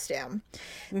a costume.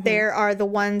 Mm-hmm. There are the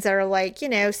ones that are like,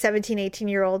 17,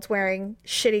 18-year-olds wearing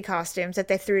shitty costumes that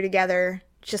they threw together,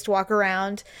 just walk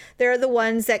around. There are the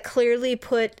ones that clearly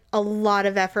put a lot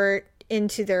of effort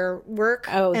into their work.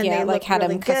 Oh, and they like had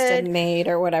really them custom made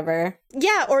or whatever.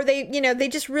 Yeah, or they, they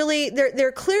just really,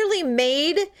 they're clearly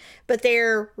made, but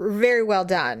they're very well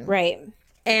done. Right.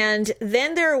 And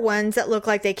then there are ones that look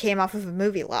like they came off of a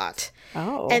movie lot.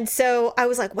 Oh. And so I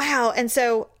was like, wow. And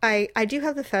so I do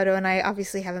have the photo, and I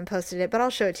obviously haven't posted it, but I'll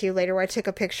show it to you later, where I took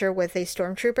a picture with a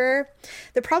stormtrooper.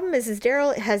 The problem is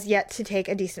Daryl has yet to take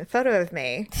a decent photo of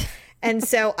me. And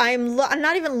so I'm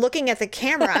not even looking at the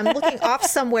camera. I'm looking off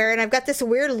somewhere, and I've got this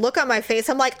weird look on my face.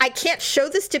 I'm like, I can't show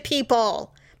this to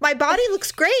people. My body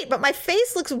looks great, but my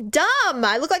face looks dumb.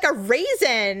 I look like a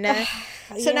raisin.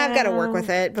 So now I've got to work with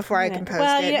it before I can post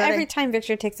it. Well, every time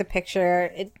Victor takes a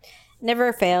picture, it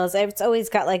never fails. It's always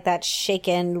got like that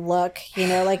shaken look,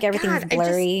 like everything's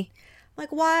blurry.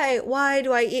 Like, why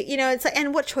do I, it's like,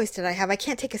 and what choice did I have? I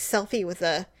can't take a selfie with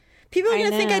people are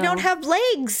going to think I don't have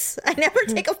legs. I never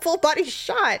take a full body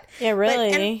shot. Yeah,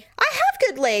 really. And I have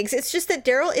good legs. It's just that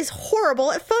Daryl is horrible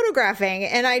at photographing.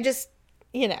 And I just,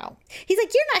 he's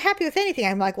like, you're not happy with anything.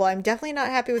 I'm like, well, I'm definitely not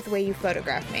happy with the way you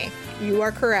photograph me. You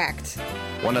are correct.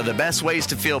 One of the best ways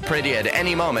to feel pretty at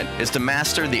any moment is to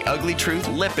master the Ugly Truth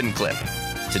Lip and Clip.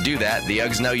 To do that, the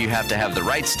Uggs know you have to have the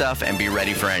right stuff and be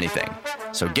ready for anything.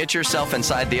 So get yourself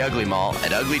inside the Ugly Mall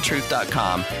at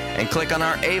uglytruth.com and click on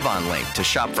our Avon link to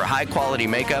shop for high-quality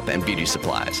makeup and beauty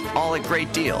supplies, all at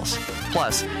great deals.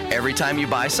 Plus, every time you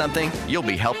buy something, you'll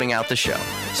be helping out the show.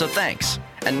 So thanks.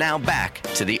 And now back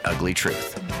to the Ugly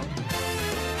Truth.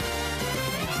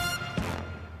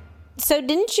 So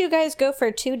didn't you guys go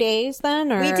for 2 days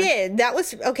then? Or? We did. That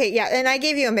was, okay, yeah. And I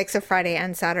gave you a mix of Friday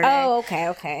and Saturday. Oh,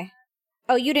 okay.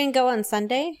 Oh, you didn't go on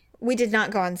Sunday? We did not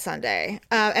go on Sunday,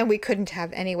 and we couldn't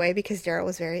have anyway because Daryl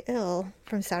was very ill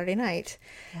from Saturday night.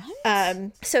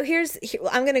 So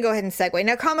I'm going to go ahead and segue.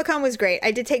 Now, Comic-Con was great.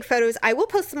 I did take photos. I will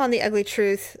post them on the Ugly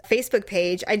Truth Facebook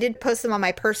page. I did post them on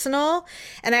my personal,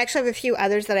 and I actually have a few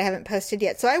others that I haven't posted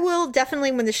yet. So I will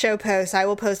definitely, when the show posts, I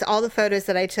will post all the photos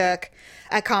that I took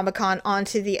at Comic-Con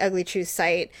onto the Ugly Truth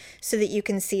site so that you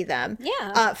can see them.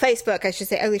 Yeah. Facebook, I should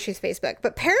say, Ugly Truth Facebook.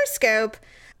 But Periscope...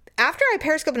 After I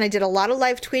Periscope and I did a lot of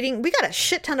live tweeting, we got a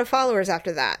shit ton of followers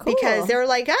after that because they were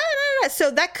like,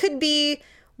 So that could be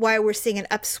why we're seeing an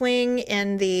upswing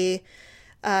in the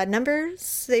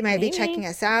numbers. They might be checking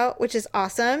us out, which is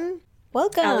awesome.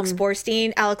 Welcome. Alex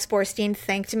Borstein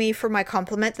thanked me for my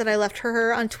compliment that I left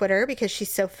her on Twitter because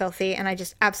she's so filthy and I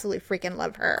just absolutely freaking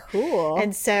love her. Cool.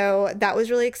 And so that was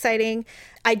really exciting.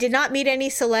 I did not meet any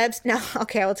celebs. Now,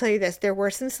 okay, I will tell you this. There were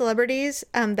some celebrities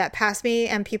that passed me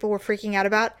and people were freaking out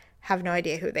about. Have no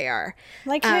idea who they are.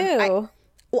 Like who?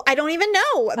 I don't even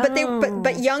know. But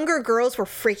but younger girls were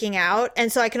freaking out.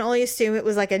 And so I can only assume it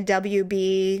was like a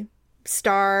WB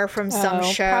star from some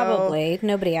show. Probably.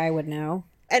 Nobody I would know.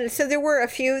 And so there were a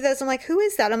few of those. I'm like, who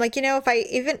is that? I'm like, if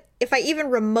I even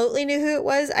remotely knew who it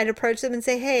was, I'd approach them and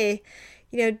say, hey,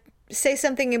 say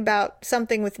something about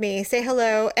something with me. Say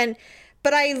hello.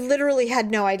 But I literally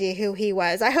had no idea who he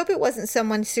was. I hope it wasn't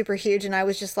someone super huge and I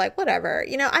was just like, whatever.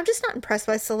 I'm just not impressed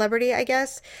by celebrity, I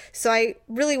guess. So I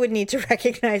really would need to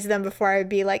recognize them before I would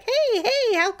be like, hey,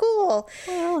 how cool.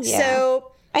 Well, yeah.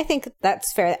 So I think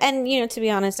that's fair. And, to be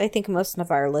honest, I think most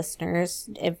of our listeners,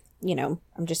 if,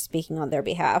 I'm just speaking on their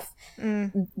behalf,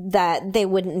 that they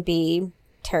wouldn't be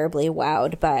terribly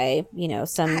wowed by,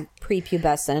 some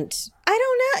prepubescent. I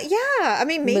don't know. Yeah. I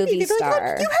mean, maybe movie they'd be like, star.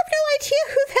 look, you have no idea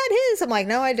who that is. I'm like,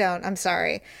 no, I don't. I'm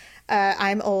sorry.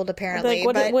 I'm old, apparently.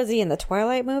 Like, was he in the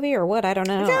Twilight movie or what? I don't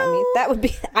know. No. I mean, that would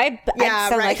be, I'd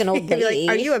sound like an old lady.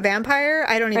 Like, are you a vampire?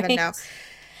 I don't even know.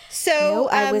 So no,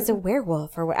 I was a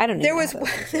werewolf or what? I don't know.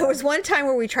 There was one time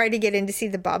where we tried to get in to see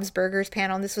the Bob's Burgers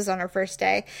panel, and this was on our first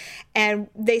day. And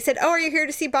they said, oh, are you here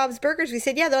to see Bob's Burgers? We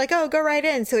said, yeah. They're like, oh, go right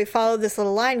in. So we followed this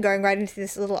little line going right into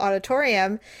this little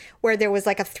auditorium where there was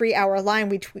like a 3-hour line,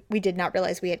 which we did not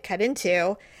realize we had cut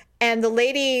into. And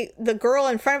the girl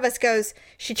in front of us goes,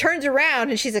 she turns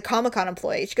around and she's a Comic-Con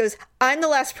employee. She goes, I'm the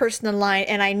last person in line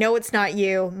and I know it's not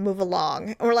you. Move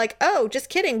along. And we're like, oh, just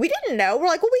kidding. We didn't know. We're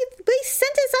like, well, we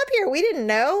sent us up here. We didn't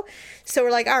know. So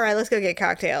we're like, all right, let's go get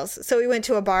cocktails. So we went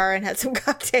to a bar and had some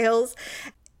cocktails.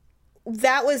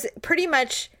 That was pretty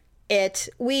much it.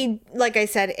 Like I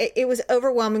said, it was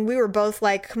overwhelming. We were both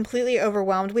like completely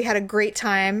overwhelmed. We had a great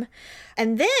time.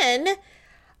 And then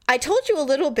I told you a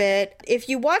little bit, if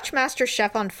you watch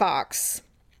MasterChef on Fox.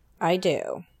 I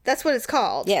do. That's what it's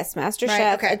called. Yes, MasterChef.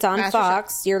 Right, okay. It's on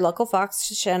Fox, your local Fox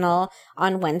channel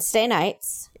on Wednesday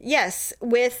nights. Yes,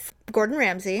 with Gordon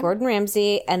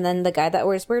Ramsay. And then the guy that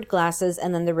wears weird glasses,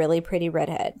 and then the really pretty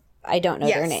redhead. I don't know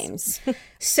their names.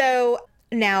 So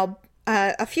now,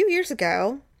 a few years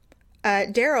ago,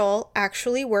 Daryl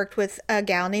actually worked with a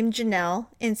gal named Janelle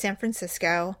in San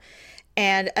Francisco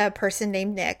and a person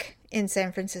named Nick in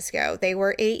San Francisco. They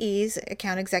were AEs,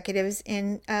 account executives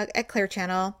at Clear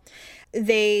Channel.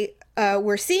 They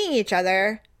were seeing each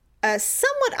other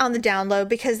somewhat on the down low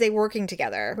because they were working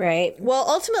together. Right. Well,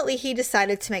 ultimately, he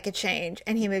decided to make a change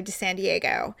and he moved to San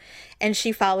Diego. And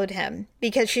she followed him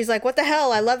because she's like, what the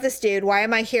hell? I love this dude. Why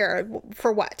am I here?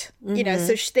 For what? Mm-hmm.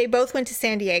 So they both went to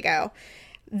San Diego.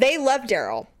 They love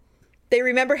Daryl. They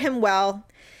remember him well.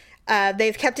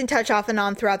 They've kept in touch off and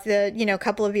on throughout the,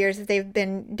 couple of years that they've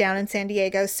been down in San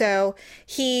Diego. So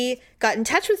he got in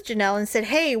touch with Janelle and said,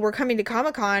 hey, we're coming to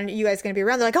Comic-Con. You guys going to be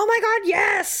around? They're like, oh my God,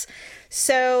 yes.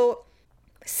 So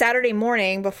Saturday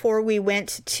morning, before we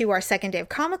went to our second day of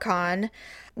Comic-Con,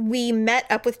 we met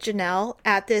up with Janelle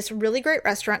at this really great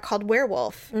restaurant called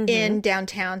Werewolf in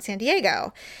downtown San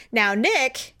Diego. Now,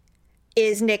 Nick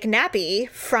is Nick Nappy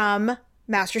from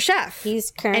MasterChef. He's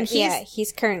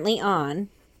currently on.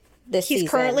 He's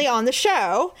currently on the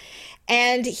show,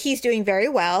 and he's doing very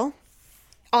well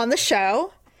on the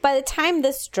show. By the time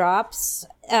this drops,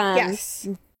 yes,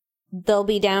 they'll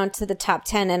be down to the top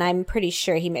 10, and I'm pretty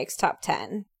sure he makes top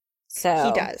 10. So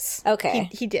he does. Okay.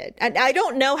 He did. I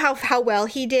don't know how well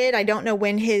he did. I don't know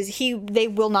when they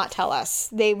will not tell us.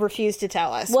 They refuse to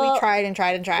tell us. Well, we tried and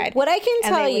tried and tried. What I can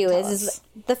tell you is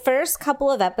the first couple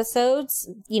of episodes,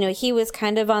 he was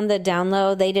kind of on the down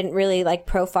low. They didn't really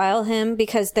profile him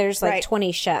because there's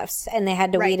 20 chefs and they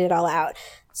had to weed it all out.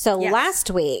 So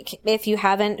last week, if you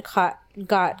haven't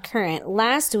got current,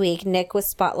 last week Nick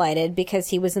was spotlighted because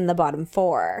he was in the bottom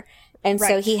 4. And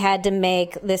so he had to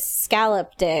make this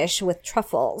scallop dish with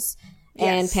truffles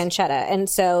and pancetta. And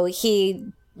so he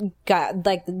got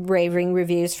like raving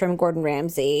reviews from Gordon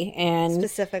Ramsay and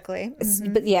Specifically.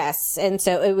 but yes, and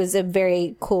so it was a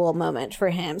very cool moment for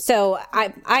him. So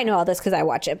I know all this because I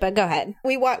watch it, but go ahead.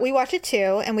 We watch it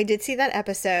too, and we did see that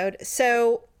episode.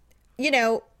 So, you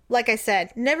know, like I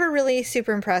said, never really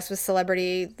super impressed with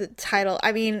Celebrity, the title.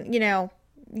 I mean, you know,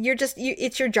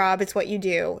 it's your job. It's what you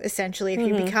do, essentially. If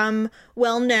you become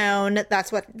well known,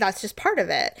 that's just part of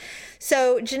it.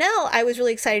 So Janelle, I was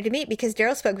really excited to meet because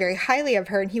Daryl spoke very highly of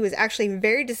her, and he was actually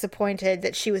very disappointed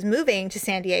that she was moving to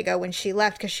San Diego when she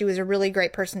left because she was a really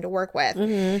great person to work with.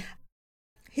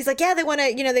 He's like, yeah, they want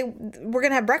to, you know, we're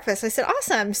going to have breakfast. I said,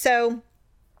 awesome. So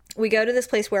we go to this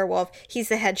place, Werewolf. He's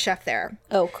the head chef there.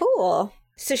 Oh, cool.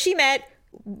 So she met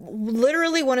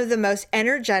literally one of the most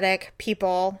energetic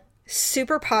people,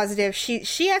 super positive.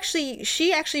 She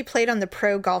actually played on the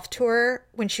pro golf tour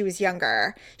when she was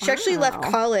younger. She actually left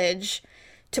college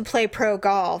to play pro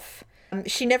golf.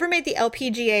 She never made the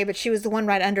LPGA, but she was the one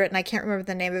right under it, and I can't remember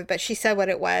the name of it, but she said what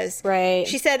it was. Right.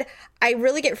 She said, I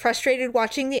really get frustrated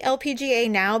watching the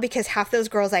LPGA now because half those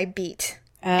girls I beat.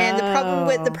 And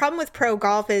the problem with pro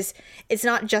golf is it's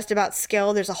not just about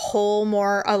skill. There's a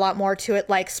lot more to it,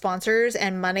 like sponsors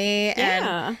and money.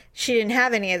 Yeah. And she didn't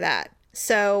have any of that.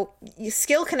 So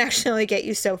skill can actually get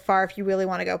you so far if you really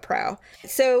want to go pro.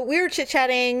 So we were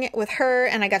chit-chatting with her,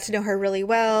 and I got to know her really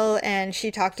well. And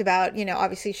she talked about, you know,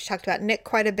 obviously she talked about Nick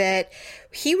quite a bit.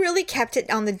 He really kept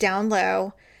it on the down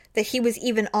low that he was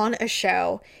even on a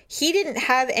show. He didn't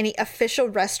have any official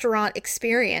restaurant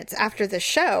experience after the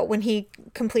show when he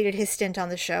completed his stint on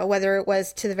the show. Whether it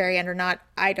was to the very end or not,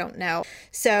 I don't know.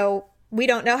 So we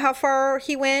don't know how far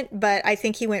he went, but I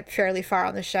think he went fairly far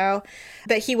on the show.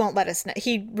 But he won't let us know.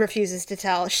 He refuses to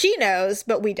tell. She knows,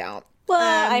 but we don't.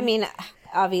 Well, I mean,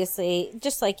 obviously,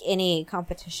 just like any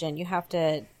competition, you have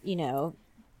to, you know,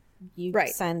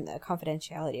 sign the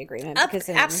confidentiality agreement. Because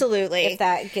absolutely. If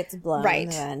that gets blown,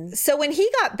 then... So when he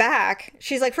got back,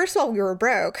 she's like, first of all, we were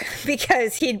broke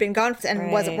because he'd been gone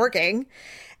and wasn't working.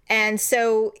 And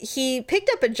so he picked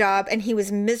up a job and he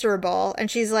was miserable. And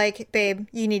she's like, babe,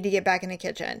 you need to get back in the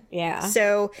kitchen. Yeah.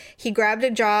 So he grabbed a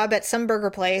job at some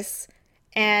burger place.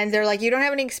 And they're like, you don't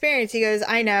have any experience. He goes,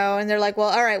 I know. And they're like, well,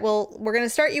 all right, well, we're going to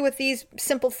start you with these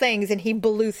simple things. And he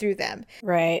blew through them.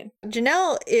 Right.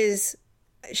 Janelle is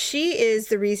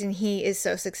the reason he is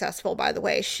so successful, by the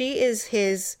way. She is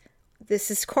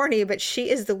this is corny, but she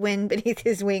is the wind beneath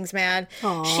his wings, man.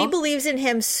 Aww. She believes in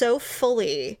him so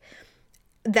fully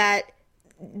that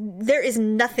there is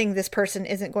nothing this person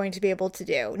isn't going to be able to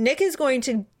do. Nick is going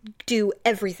to do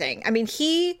everything. I mean,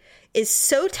 he is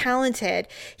so talented.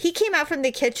 He came out from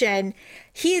the kitchen.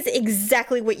 He is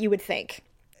exactly what you would think.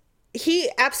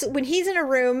 When he's in a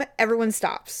room, everyone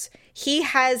stops. He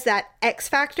has that X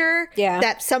factor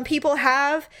that some people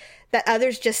have that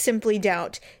others just simply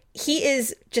don't. He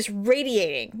is just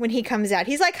radiating when he comes out.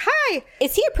 He's like, hi.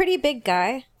 Is he a pretty big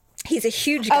guy? He's a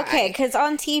huge guy. Okay, because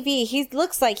on TV, he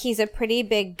looks like he's a pretty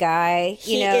big guy.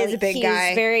 He is a big guy.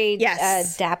 He's very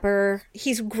dapper.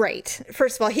 He's great.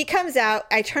 First of all, he comes out.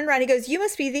 I turn around. He goes, you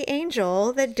must be the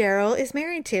angel that Daryl is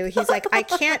married to. He's like, I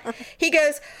can't. He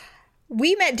goes,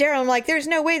 we met Daryl. I'm like, there's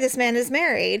no way this man is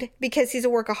married because he's a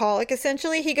workaholic,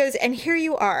 essentially. He goes, and here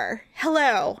you are.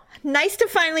 Hello. Nice to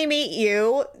finally meet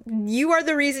you. You are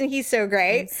the reason he's so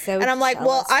great. And I'm like,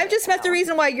 well, I've just met the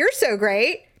reason why you're so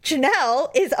great.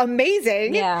 Janelle is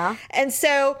amazing. Yeah. And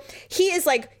so he is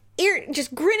like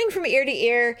just grinning from ear to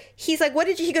ear. He's like, what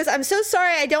did you, he goes, I'm so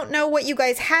sorry. I don't know what you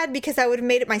guys had because I would have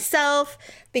made it myself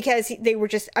because they were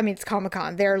just, I mean, it's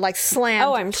Comic-Con. They're like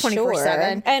slammed 24/7.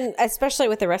 Sure. And especially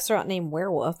with a restaurant named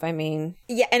Werewolf, I mean.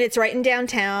 Yeah. And it's right in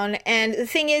downtown. And the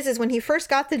thing is when he first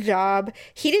got the job,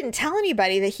 he didn't tell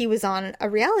anybody that he was on a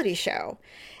reality show.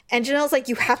 And Janelle's like,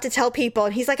 you have to tell people.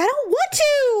 And he's like, I don't want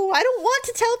to. I don't want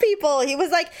to tell people. He was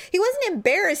like, he wasn't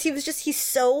embarrassed. He was just, he's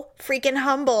so freaking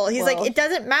humble. He's like, it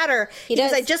doesn't matter. He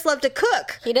goes, I just love to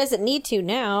cook. He doesn't need to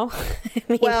now. I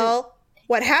mean, well,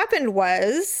 what happened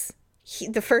was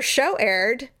the first show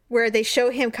aired where they show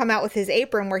him come out with his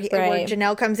apron where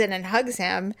Janelle comes in and hugs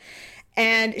him.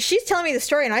 And she's telling me the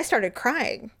story and I started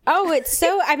crying. Oh, it's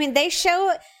so, I mean, they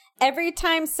show... Every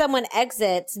time someone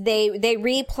exits, they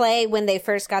replay when they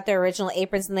first got their original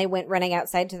aprons and they went running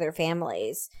outside to their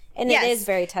families. And it is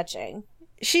very touching.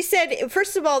 She said,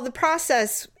 first of all, the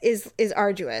process is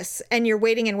arduous and you're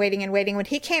waiting and waiting and waiting. When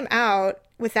he came out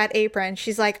with that apron,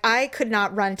 she's like, I could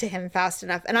not run to him fast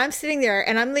enough. And I'm sitting there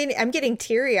and I'm getting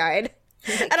teary-eyed.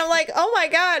 And I'm like, oh my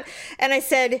God. And I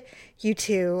said, you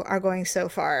two are going so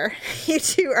far. You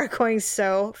two are going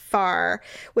so far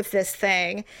with this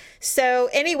thing. So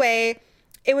anyway,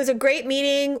 It was a great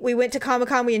meeting. We went to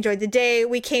Comic-Con. We enjoyed the day.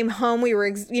 We came home. We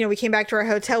were, we came back to our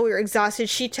hotel. We were exhausted.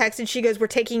 She texted. She goes, "We're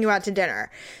taking you out to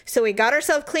dinner." So we got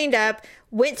ourselves cleaned up,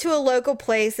 went to a local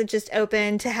place that just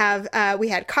opened to have, we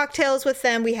had cocktails with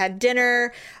them. We had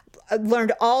dinner,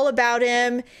 learned all about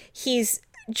him. He's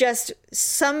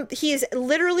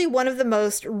literally one of the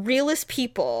most realist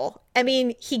people. I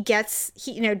mean,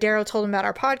 Daryl told him about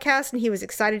our podcast and he was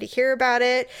excited to hear about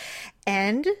it.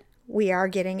 And we are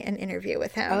getting an interview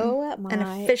with him. Oh my An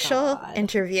official God.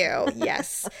 interview.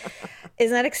 Yes.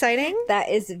 Isn't that exciting? That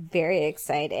is very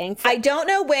exciting. I don't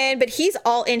know when, but he's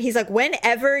all in. He's like,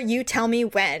 "Whenever you tell me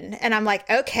when." And I'm like,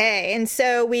 okay. And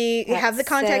so we have the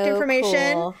contact so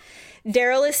information. cool.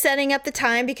 Daryl is setting up the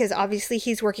time because obviously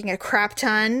he's working a crap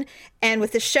ton. And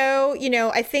with the show,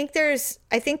 I think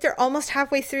they're almost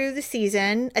halfway through the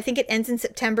season. I think it ends in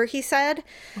September, he said.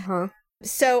 Uh-huh.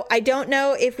 So I don't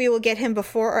know if we will get him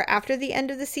before or after the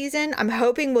end of the season. I'm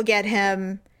hoping we'll get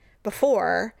him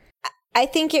before. I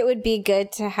think it would be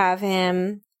good to have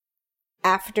him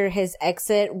after his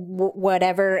exit,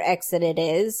 whatever exit it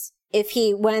is. If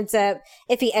he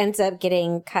ends up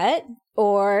getting cut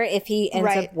or if he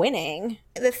ends up winning.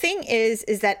 The thing is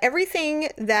that everything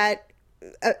that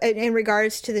in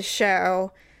regards to the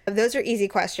show, those are easy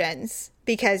questions.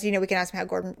 Because, we can ask him how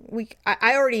Gordon...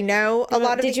 I already know a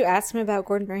lot of... Did you ask him about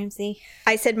Gordon Ramsay?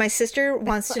 I said my sister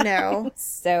wants to know... I'm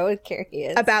so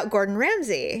curious. ...about Gordon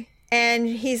Ramsay. And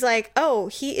he's like, "Oh,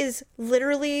 he is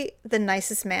literally the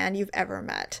nicest man you've ever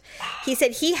met." He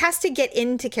said he has to get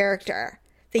into character.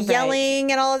 The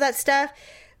yelling and all of that stuff.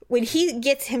 When he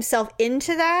gets himself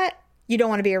into that, you don't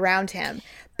want to be around him.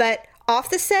 But... off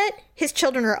the set, his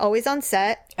children are always on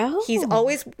set. Oh. He's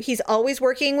always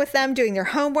working with them, doing their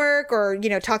homework or,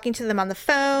 talking to them on the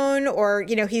phone or,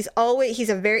 he's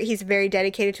very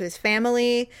dedicated to his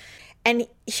family. And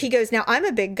he goes, "Now I'm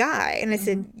a big guy." And I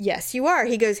said, "Yes, you are."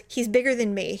 He goes, "He's bigger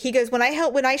than me." He goes, when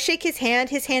I shake his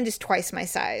hand is twice my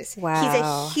size. Wow. He's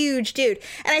a huge dude.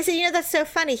 And I said, "That's so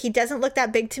funny. He doesn't look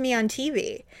that big to me on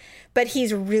TV. But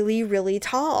he's really, really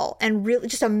tall and really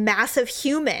just a massive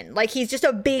human. Like, he's just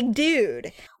a big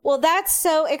dude." Well, that's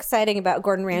so exciting about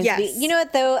Gordon Ramsay. Yes. You know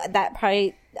what, though? That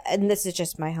probably, and this is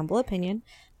just my humble opinion,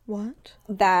 What?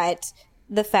 that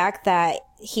the fact that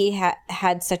he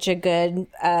had such a good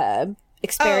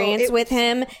experience with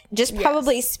him just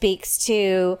probably speaks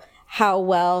to how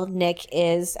well Nick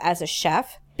is as a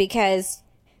chef. Because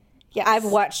I've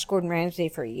watched Gordon Ramsay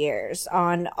for years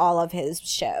on all of his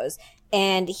shows.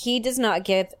 And he does not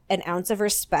give an ounce of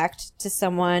respect to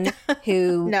someone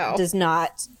who does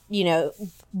not,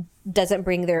 doesn't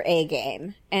bring their A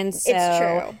game. And so It's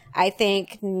true. I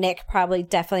think Nick probably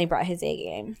definitely brought his A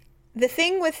game. The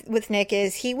thing with Nick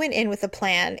is he went in with a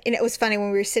plan. And it was funny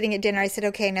when we were sitting at dinner, I said,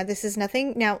 "Okay, now this is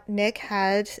nothing." Now, Nick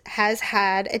has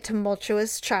had a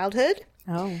tumultuous childhood.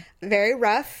 Oh. Very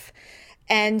rough.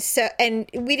 And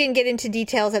we didn't get into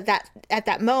details at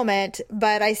that moment,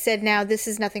 but I said, "Now this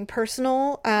is nothing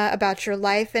personal about your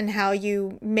life and how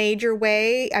you made your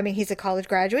way." I mean, he's a college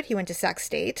graduate. He went to Sac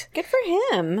State. Good for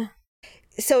him.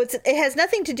 So it has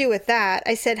nothing to do with that.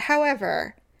 I said,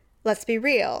 "However, let's be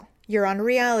real. You're on a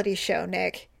reality show,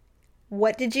 Nick.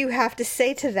 What did you have to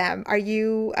say to them? Are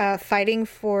you fighting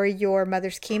for your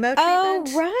mother's chemo treatment? Oh,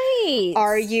 right.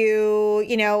 Are you,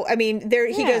 he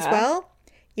goes, "Well,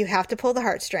 you have to pull the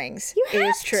heartstrings." You It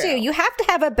have is true. to. You have to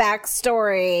have a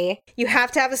backstory. You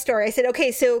have to have a story. I said,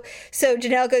 "Okay, so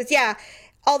Janelle goes, yeah,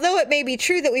 although it may be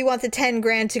true that we want the 10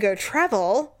 grand to go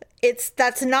travel,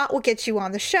 that's not what gets you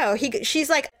on the show." She's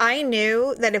like, "I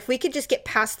knew that if we could just get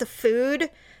past the food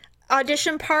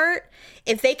audition part,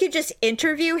 if they could just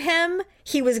interview him,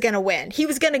 he was going to win. He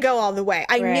was going to go all the way.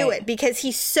 I knew it because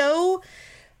he's so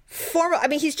formal. I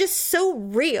mean, he's just so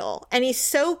real and he's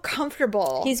so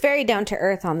comfortable. He's very down to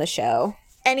earth on the show.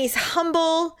 And he's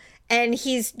humble and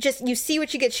he's just, you see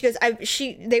what you get." She goes,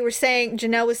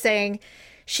 Janelle was saying,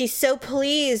 she's so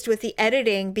pleased with the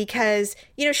editing because,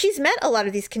 she's met a lot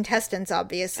of these contestants,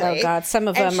 obviously. Oh, God. Some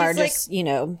of them are like, just,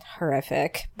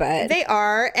 horrific. But they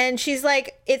are. And she's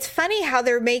like, it's funny how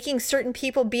they're making certain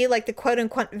people be like the quote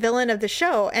unquote villain of the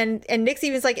show. And Nick's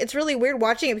even like, it's really weird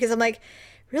watching it because I'm like,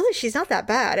 really, she's not that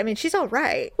bad. I mean, she's all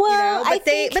right. Well, but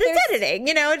it's editing.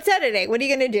 It's editing. What are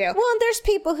you going to do? Well, there's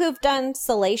people who've done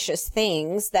salacious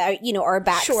things that are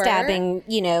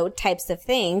backstabbing, types of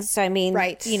things. So I mean,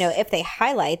 right. If they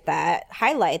highlight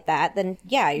that, then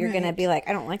you're going to be like,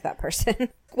 I don't like that person.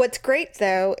 What's great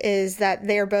though is that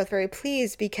they are both very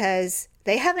pleased because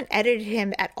they haven't edited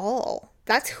him at all.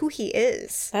 that's who he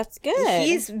is. That's good.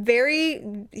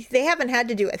 They haven't had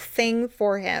to do a thing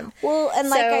for him. Well, and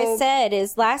like I said,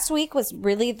 last week was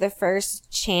really the first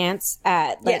chance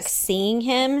at seeing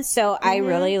him. So I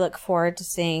really look forward to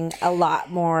seeing a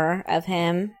lot more of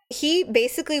him. He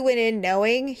basically went in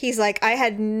knowing, he's like,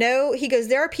 he goes,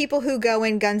 there are people who go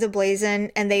in guns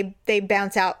a-blazing and they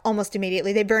bounce out almost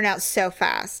immediately. They burn out so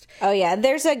fast. Oh yeah.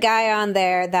 There's a guy on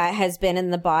there that has been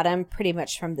in the bottom pretty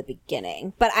much from the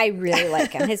beginning, but I really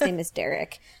like him. His name is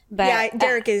Derek. But yeah,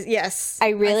 Derek is, yes. I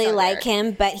really like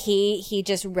him, but he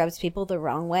just rubs people the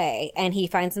wrong way, and he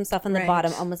finds himself in the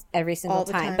bottom almost every single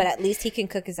time, but at least he can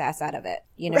cook his ass out of it.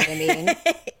 You know what I mean?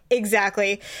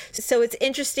 Exactly. So it's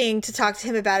interesting to talk to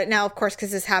him about it now, of course,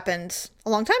 because this happened a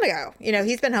long time ago. You know,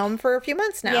 he's been home for a few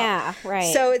months now. Yeah,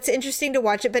 right. So it's interesting to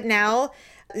watch it, but now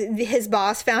his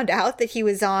boss found out that he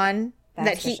was on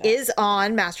is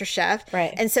on MasterChef.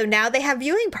 Right. And so now they have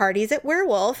viewing parties at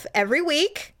Werewolf every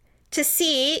week to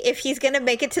see if he's going to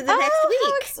make it to the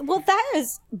next week. Well, that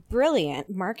is brilliant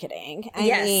marketing. I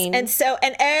mean, and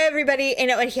everybody,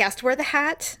 and he has to wear the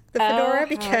hat, the fedora,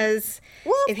 because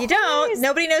if you don't,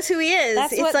 nobody knows who he is.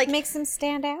 That's what makes him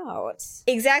stand out.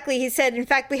 Exactly. He said, in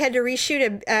fact, we had to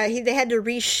reshoot they had to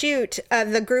reshoot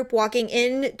the group walking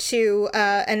into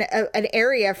an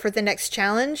area for the next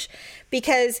challenge,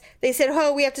 because they said,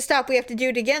 oh, we have to stop. We have to do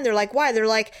it again. They're like, why? They're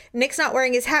like, Nick's not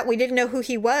wearing his hat. We didn't know who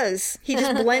he was. He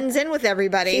just blends in with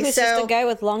everybody. He was just a guy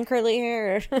with long curly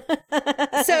hair.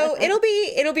 So it'll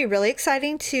be really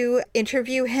exciting to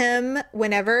interview him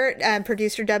whenever.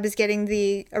 Producer Dub is getting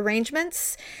the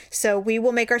arrangements. So we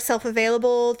will make ourselves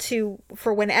available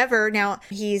for whenever. Now,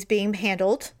 he's being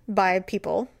handled by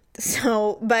people.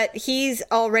 So, but we've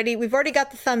already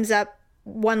got the thumbs up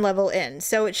one level in,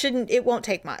 so it won't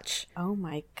take much. Oh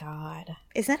my God.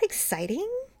 Isn't that exciting?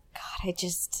 God,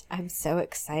 I'm so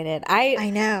excited. I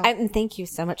know. And thank you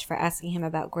so much for asking him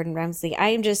about Gordon Ramsay. I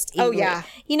am just eager. Oh yeah.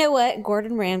 You know what?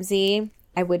 Gordon Ramsay,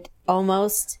 I would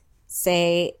almost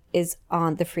say, is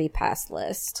on the free pass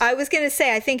list. I was going to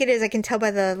say, I think it is. I can tell by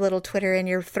the little twitter in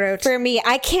your throat. For me,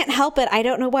 I can't help it. I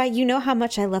don't know why. You know how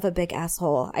much I love a big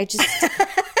asshole. I just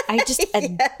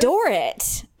adore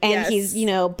it. And he's,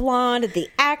 blonde, the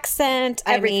accent,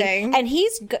 everything. And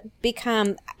he's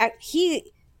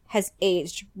he has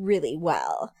aged really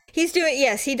well.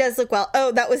 Yes, he does look well.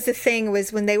 Oh, that was the thing,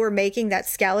 was when they were making that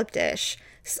scallop dish,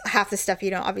 half the stuff you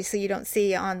don't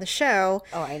see on the show.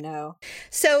 Oh, I know.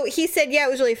 So he said, it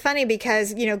was really funny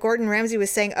because, Gordon Ramsay was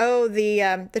saying, oh,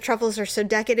 the truffles are so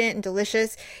decadent and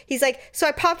delicious. He's like, so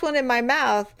I popped one in my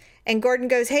mouth. And Gordon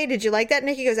goes, hey, did you like that? And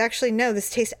Nikki goes, actually, no, this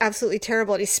tastes absolutely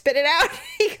terrible. And he spit it out.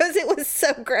 He goes, it was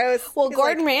so gross. Well, he's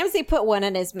Gordon Ramsay put one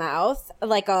in his mouth,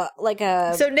 like a.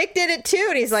 So Nick did it too.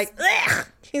 And he's like, ugh.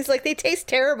 He's like, they taste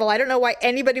terrible. I don't know why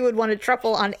anybody would want a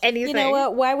truffle on anything. You know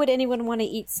what? Why would anyone want to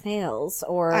eat snails?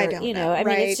 Or, I don't know. I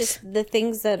mean, it's just the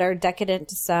things that are decadent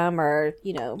to some are,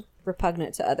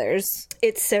 repugnant to others.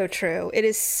 It's so true. It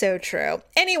is so true.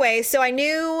 Anyway, so I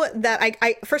knew that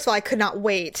I first of all, I could not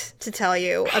wait to tell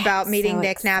you about meeting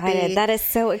Nick Nappy. That is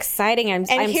so exciting.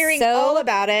 I'm hearing so all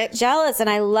about it. Jealous, and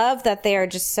I love that they are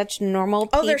just such normal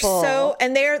people. Oh,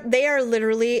 they are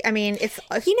literally, I mean, if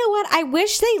you know what, I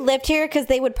wish they lived here because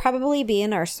they would probably be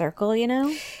in our circle,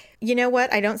 You know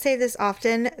what? I don't say this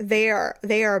often. They are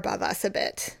above us a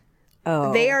bit.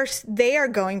 Oh. They are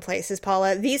going places,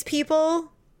 Paula. These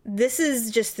people, this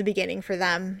is just the beginning for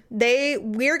them.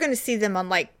 We're going to see them on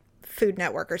like Food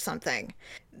Network or something.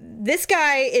 This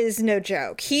guy is no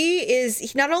joke.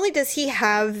 Not only does he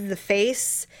have the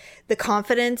face, the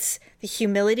confidence, the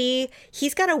humility,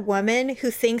 he's got a woman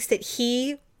who thinks that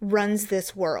he runs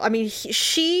this world. I mean,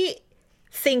 she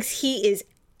thinks he is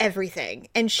everything,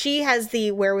 and she has the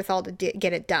wherewithal to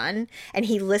get it done, and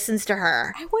he listens to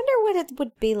her. I wonder what it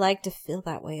would be like to feel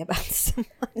that way about someone.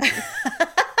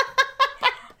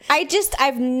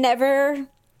 I've never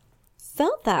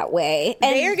felt that way.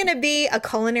 And they are going to be a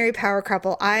culinary power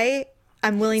couple.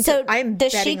 I'm willing to. So I'm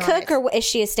does she cook, or is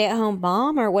she a stay-at-home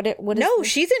mom, or what? No,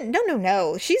 she's in. No.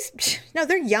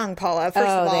 They're young, Paula. First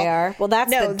of all, they are. Well, that's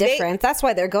the difference. That's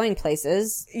why they're going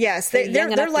places. Yes,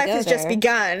 their life has just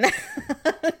begun.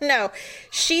 No,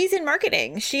 she's in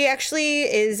marketing. She actually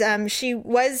is. She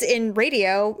was in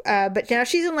radio, but now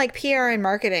she's in like PR and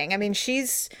marketing. I mean,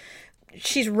 she's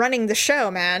running the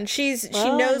show, man. She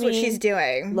knows what she's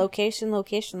doing. Location.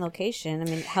 I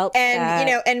mean, help.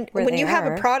 And and when you have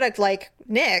a product like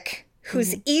Nick,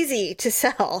 who's easy to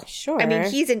sell, sure. I mean,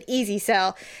 he's an easy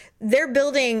sell. They're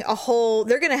building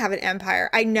they're going to have an empire.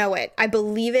 I know it. I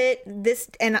believe it.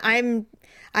 I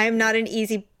am not an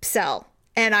easy sell,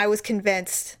 and I was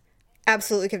convinced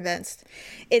Absolutely convinced.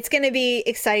 It's going to be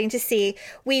exciting to see.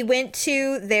 We went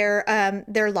to their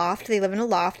loft. They live in a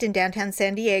loft in downtown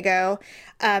San Diego.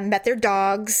 Met their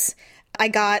dogs. I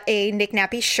got a Nick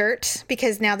Nappy shirt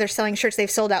because now they're selling shirts.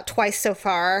 They've sold out twice so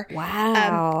far.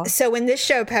 Wow. So when this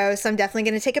show posts, I'm definitely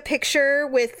going to take a picture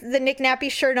with the Nick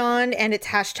Nappy shirt on, and it's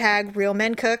hashtag Real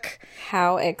Men Cook.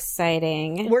 How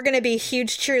exciting. We're going to be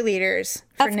huge cheerleaders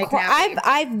for Nick course. Nappy.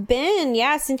 I've been,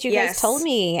 since you guys told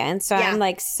me. And so I'm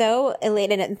like so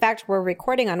elated. In fact, we're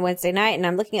recording on Wednesday night and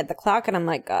I'm looking at the clock and I'm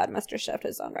like, God, MasterChef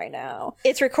is on right now.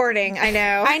 It's recording. I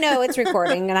know. I know it's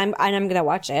recording and I'm going to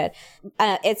watch it.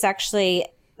 It's actually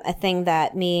a thing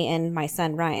that me and my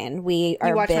son Ryan, we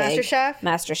are watch big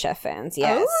MasterChef fans.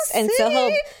 Yes. Oh, and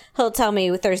so he'll tell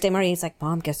me Thursday morning, he's like,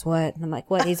 Mom, guess what? And I'm like,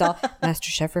 what? He's all,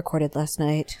 MasterChef recorded last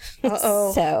night.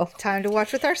 Uh-oh. So time to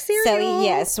watch with our cereal. So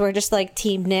yes, we're just like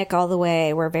Team Nick all the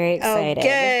way. We're very excited. Oh,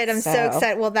 good. I'm so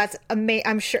excited. Well, that's amazing.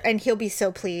 I'm sure. And he'll be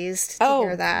so pleased to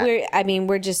hear that.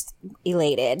 We're just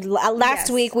elated. Last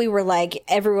week we were like,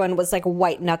 everyone was like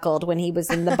white knuckled when he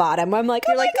was in the bottom. I'm like,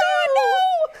 oh my God, no.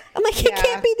 I'm like, it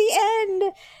can't be the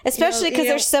end. Especially because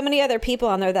there's so many other people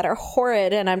on there that are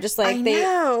horrid. And I'm just like, I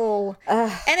know.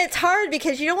 And it's hard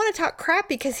because you don't want to talk crap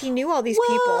because he knew all these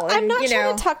people. And, I'm not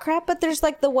trying to talk crap, but there's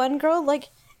like the one girl,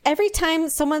 like every time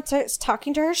someone starts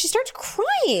talking to her, she starts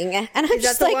crying. And I'm Is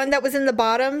that the one that was in the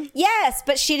bottom? Yes,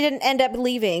 but she didn't end up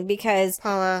leaving because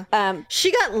Paula,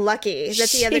 she got lucky that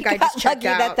the other guy just checked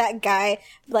out. That guy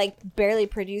like barely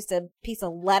produced a piece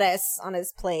of lettuce on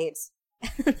his plate.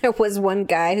 There was one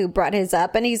guy who brought his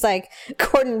up and he's like,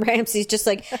 Gordon Ramsay's just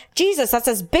like, Jesus, that's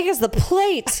as big as the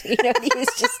plate. You know, he was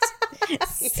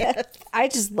just, I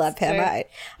just love him.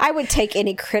 I would take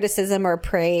any criticism or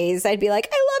praise. I'd be like,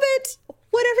 I love it.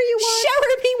 Whatever you want.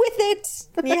 Shower me with it.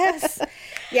 Yes.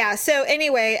 Yeah. So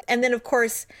anyway, and then of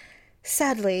course,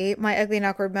 sadly, my ugly and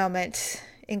awkward moment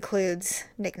includes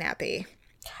Nick Nappy.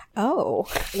 Oh.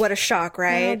 What a shock,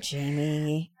 right? Oh,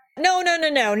 Jamie. No.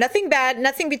 Nothing bad.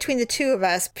 Nothing between the two of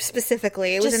us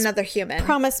specifically. It was another human.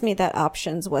 Promise me that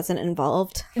options wasn't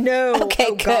involved. No. Okay,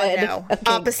 oh, good. God, no. Okay,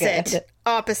 Opposite. good.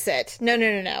 Opposite. No.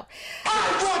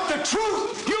 I want the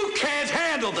truth. You can't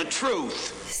handle the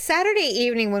truth. Saturday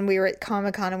evening when we were at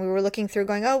Comic-Con and we were looking through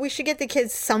going, oh, we should get the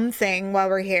kids something while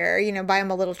we're here, buy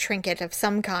them a little trinket of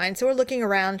some kind. So we're looking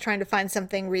around trying to find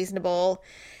something reasonable.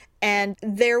 And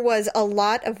there was a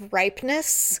lot of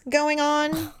ripeness going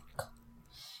on.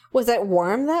 Was it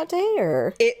warm that day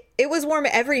or? It was warm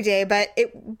every day, but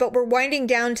we're winding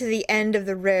down to the end of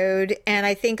the road. And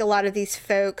I think a lot of these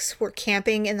folks were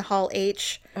camping in the Hall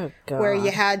H where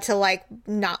you had to like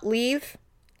not leave.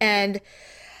 And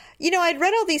I'd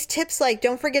read all these tips like,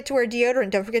 don't forget to wear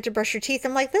deodorant, don't forget to brush your teeth.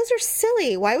 I'm like, those are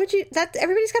silly. Why would you,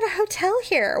 everybody's got a hotel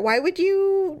here. Why would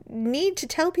you need to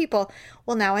tell people?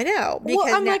 Well, now I know.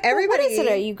 Because I'm now like, everybody. What is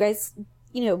it? Are you guys,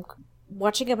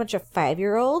 watching a bunch of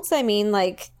 5-year-olds? I mean,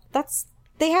 like,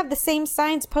 they have the same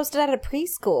signs posted out of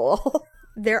preschool.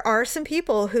 There are some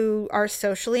people who are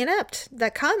socially inept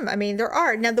that come. I mean, there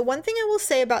are. Now, the one thing I will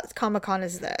say about Comic-Con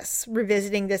is this,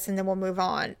 revisiting this and then we'll move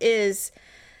on, is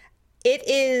it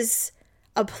is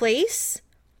a place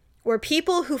where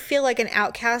people who feel like an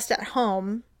outcast at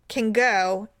home can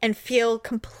go and feel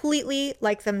completely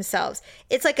like themselves.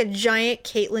 It's like a giant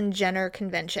Caitlyn Jenner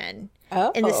convention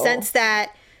in the sense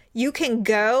that you can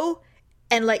go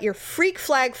and let your freak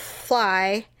flag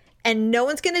fly and no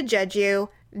one's going to judge you.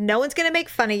 No one's going to make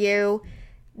fun of you.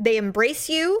 They embrace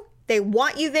you. They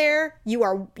want you there. You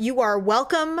are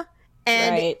welcome.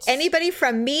 And anybody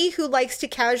from me who likes to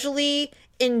casually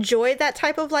enjoy that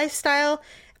type of lifestyle,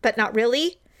 but not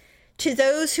really, to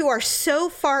those who are so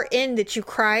far in that you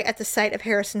cry at the sight of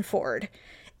Harrison Ford.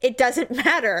 It doesn't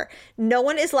matter. No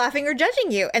one is laughing or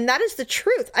judging you. And that is the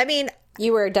truth. I mean,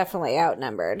 you were definitely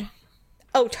outnumbered.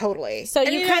 Oh, totally. So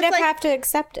you kind of have to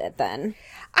accept it then.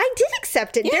 I did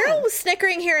accept it. Yeah. Daryl was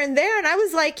snickering here and there, and I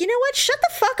was like, you know what? Shut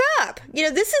the fuck up.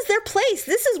 This is their place.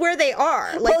 This is where they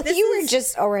are. Like, well, you were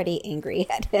just already angry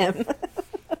at him.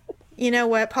 You know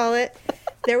what, Paulette?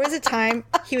 There was a time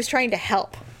he was trying to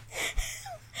help.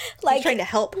 He was trying to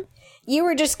help. You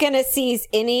were just going to seize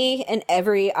any and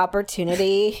every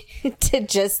opportunity to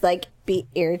just, like, be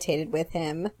irritated with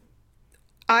him.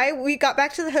 We got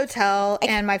back to the hotel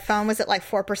and my phone was at like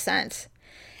 4%.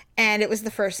 And it was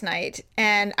the first night.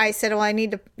 And I said, well, I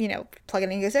need to, plug it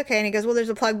in. He goes, okay. And he goes, well, there's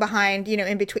a plug behind,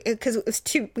 in between. Because it was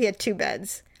we had 2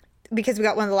 beds. Because we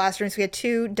got one of the last rooms. We had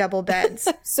 2 double beds.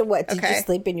 So what, did you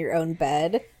sleep in your own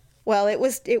bed? Well, it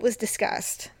was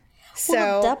discussed. So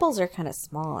well, doubles are kind of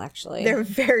small, actually. they're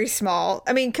very small.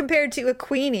 I mean, compared to a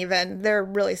queen even, they're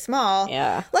really small.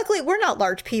 Yeah. Luckily, we're not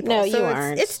large people. No, so you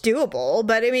aren't. It's doable.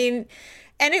 But I mean,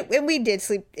 and we did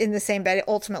sleep in the same bed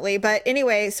ultimately. But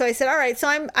anyway, so I said, all right, so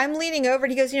I'm leaning over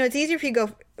and he goes, it's easier if you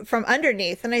go from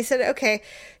underneath. And I said, okay.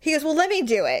 He goes, well, let me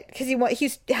do it because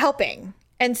he's helping.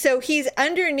 And so he's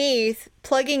underneath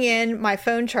plugging in my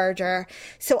phone charger.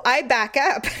 So I back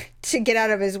up to get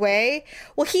out of his way.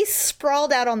 Well, he's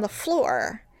sprawled out on the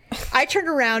floor. I turn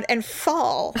around and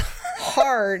fall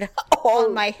hard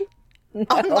on my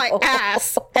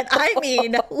ass. And I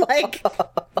mean, like,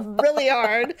 really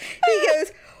hard. He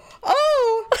goes,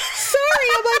 oh, sorry.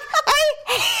 I'm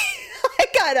like, I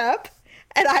got up.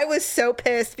 And I was so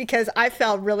pissed because I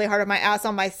fell really hard on my ass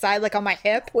on my side, like on my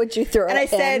hip. Would you throw And I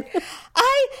said,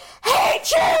 I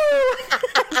hate you!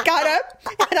 I got up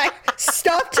and I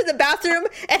stopped to the bathroom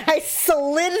and I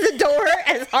slid the door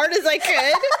as hard as I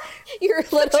could. Your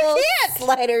little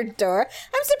slider door.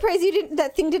 I'm surprised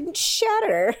that thing didn't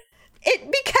shatter.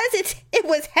 Because it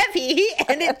was heavy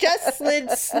and it just slid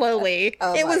slowly.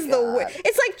 Oh it my was God.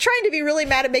 it's like trying to be really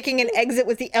mad at making an exit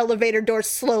with the elevator door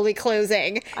slowly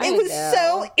closing. It was know.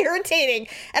 so irritating.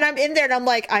 And I'm in there and I'm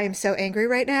like, I am so angry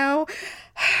right now.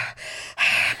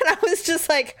 And I was just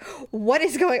like, what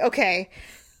is going? Okay,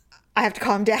 I have to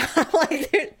calm down.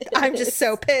 I'm just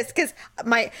so pissed because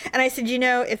and I said,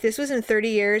 if this was in 30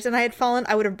 years and I had fallen,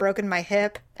 I would have broken my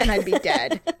hip and I'd be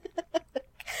dead.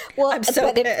 Well, I'm so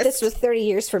but if pissed. this was 30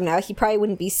 years from now, he probably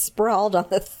wouldn't be sprawled on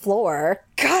the floor.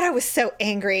 God, I was so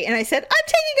angry. And I said, I'm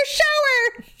taking a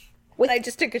shower. When I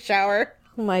just took a shower.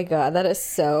 Oh my God, that is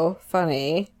so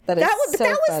funny. That was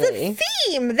the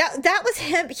theme. That was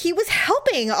him. He was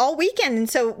helping all weekend. And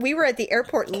so we were at the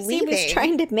airport leaving. He was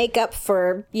trying to make up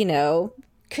for,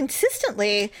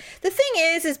 consistently. The thing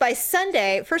is by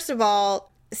Sunday, first of all,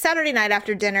 Saturday night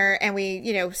after dinner, and we,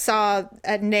 saw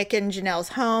Nick and Janelle's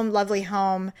home, lovely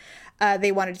home.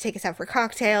 They wanted to take us out for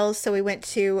cocktails, so we went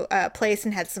to a place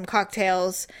and had some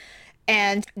cocktails.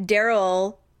 And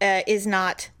Daryl is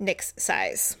not Nick's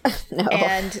size. No.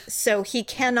 And so he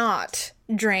cannot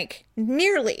drink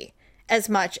nearly as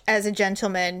much as a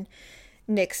gentleman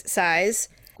Nick's size.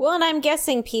 Well, and I'm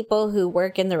guessing people who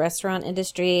work in the restaurant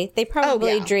industry, they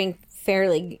probably drink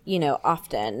fairly,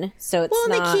 often. So it's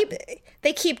not...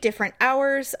 They keep different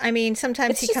hours. I mean,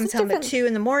 sometimes he comes home at 2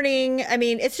 a.m. I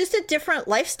mean, it's just a different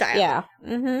lifestyle. Yeah.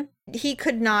 Mm-hmm. He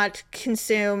could not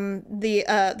consume the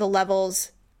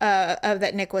levels of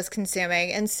that Nick was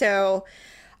consuming. And so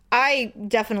I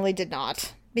definitely did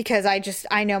not, because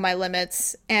I know my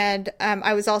limits. And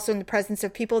I was also in the presence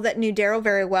of people that knew Daryl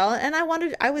very well. And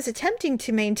I was attempting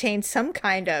to maintain some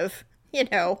kind of,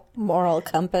 moral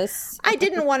compass. I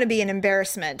didn't want to be an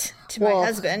embarrassment to my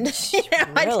husband.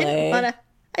 Really?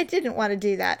 I didn't want to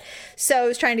do that. So I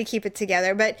was trying to keep it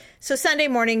together. But so Sunday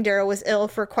morning, Daryl was ill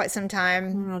for quite some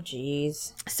time. Oh,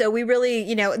 geez. So we really,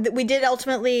 we did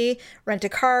ultimately rent a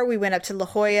car. We went up to La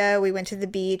Jolla. We went to the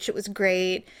beach. It was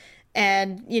great.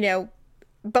 And,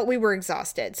 but we were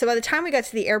exhausted. So by the time we got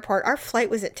to the airport, our flight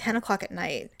was at 10 o'clock at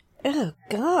night. Oh,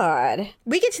 God.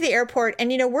 We get to the airport and,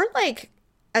 we're like,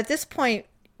 at this point,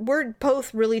 we're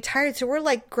both really tired. So we're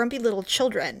like grumpy little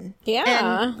children. Yeah.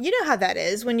 And you know how that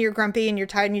is when you're grumpy and you're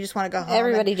tired and you just want to go home.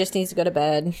 Everybody just needs to go to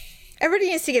bed.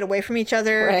 Everybody needs to get away from each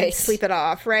other and Right. sleep it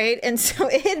off, right? And so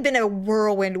it had been a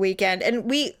whirlwind weekend. And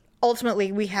we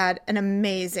had an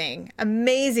amazing,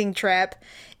 amazing trip.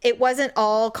 It wasn't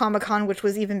all Comic-Con, which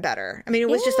was even better. I mean, it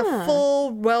was just a full,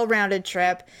 well-rounded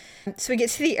trip. So we get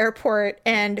to the airport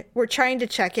and we're trying to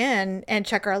check in and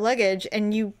check our luggage.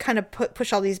 And you kind of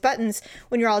push all these buttons.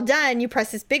 When you're all done, you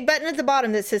press this big button at the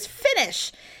bottom that says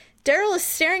finish. Daryl is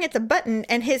staring at the button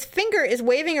and his finger is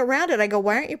waving around it. I go,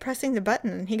 why aren't you pressing the button?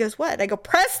 And he goes, what? I go,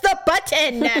 press the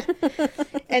button.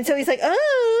 And so he's like,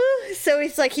 oh. So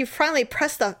he's like, he finally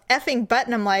pressed the effing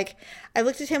button. I'm like, I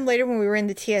looked at him later when we were in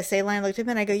the TSA line, looked at him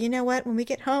and I go, you know what? When we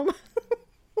get home,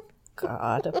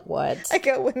 God, what? I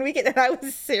go, when we get, and I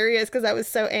was serious because I was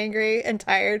so angry and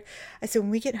tired. I said, when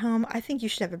we get home, I think you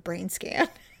should have a brain scan.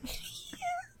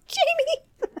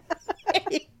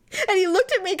 Jamie. And he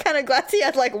looked at me kind of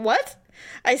glassy-eyed like, what?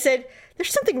 I said,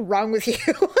 there's something wrong with you.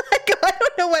 I go, I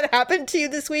don't know what happened to you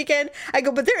this weekend. I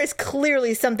go, but there is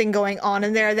clearly something going on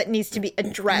in there that needs to be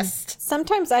addressed.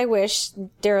 Sometimes I wish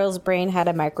Daryl's brain had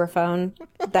a microphone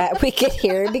that we could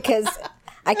hear, because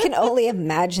I can only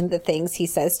imagine the things he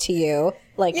says to you,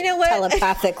 like, you know what?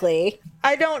 Telepathically.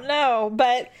 I don't know,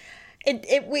 but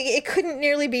it couldn't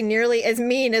be nearly as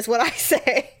mean as what I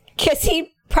say. Because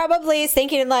he probably is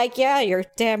thinking like, yeah, you're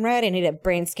damn right, I need a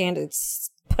brain scan to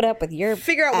put put up with your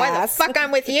figure out why the fuck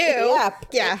I'm with you.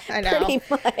 Yeah, I know. Pretty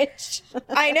much.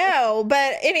 I know.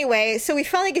 But anyway, so we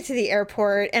finally get to the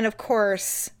airport. And of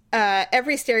course,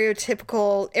 every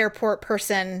stereotypical airport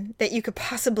person that you could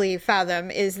possibly fathom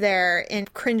is there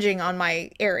and cringing on my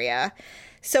area.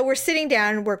 So we're sitting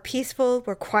down. We're peaceful.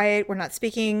 We're quiet. We're not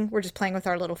speaking. We're just playing with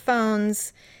our little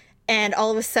phones. And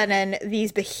all of a sudden,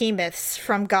 these behemoths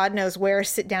from God knows where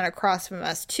sit down across from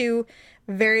us. Two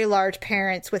very large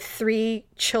parents with 3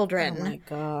 children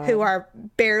who are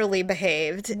barely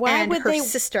behaved. And her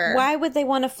sister. Why would they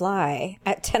want to fly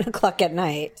at 10 o'clock at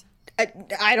night?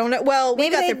 I don't know. Well, we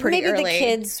got there pretty early. Maybe the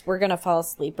kids were going to fall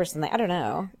asleep or something. I don't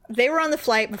know. They were on the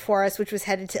flight before us, which was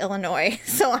headed to Illinois.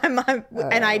 So and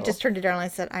I just turned to Darla and I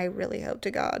said, I really hope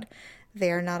to God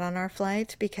they are not on our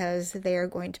flight because they are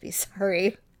going to be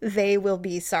sorry. They will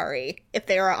be sorry if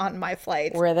they are on my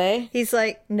flight. Were they? He's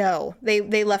like, no,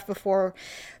 they left before.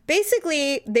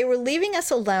 Basically, they were leaving us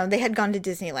alone. They had gone to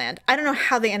Disneyland. I don't know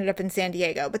how they ended up in San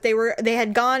Diego, but they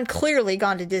had clearly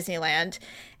gone to Disneyland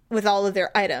with all of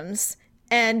their items.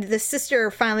 And the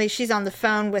sister finally, she's on the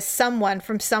phone with someone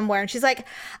from somewhere. And she's like,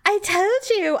 I told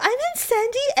you, I'm in San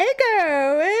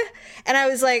Diego. And I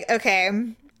was like, okay,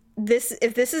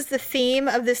 if this is the theme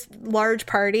of this large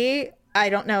party, I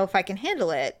don't know if I can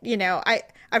handle it. You know,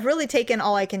 I've really taken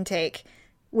all I can take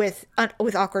with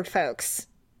awkward folks.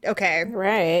 Okay.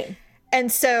 Right. And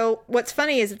so what's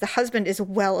funny is that the husband is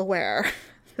well aware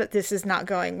that this is not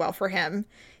going well for him.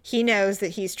 He knows that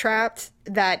he's trapped,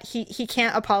 that he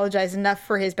can't apologize enough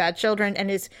for his bad children and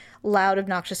his loud,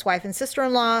 obnoxious wife and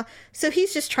sister-in-law. So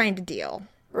he's just trying to deal.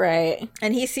 Right.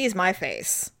 And he sees my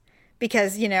face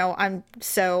because, you know, I'm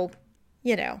so,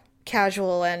 you know,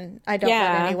 casual and I don't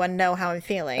let anyone know how I'm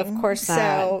feeling. Of course not.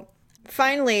 So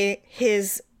finally,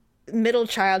 his middle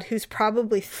child, who's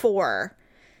probably 4,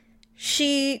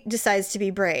 she decides to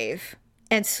be brave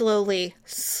and slowly,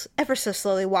 ever so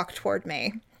slowly, walk toward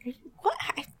me. What?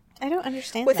 I don't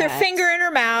understand with that. her finger in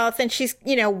her mouth, and she's,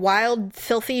 you know, wild,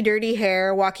 filthy, dirty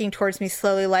hair, walking towards me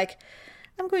slowly like,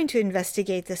 I'm going to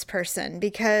investigate this person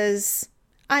because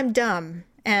I'm dumb.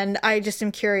 And I just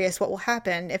am curious what will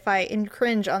happen if I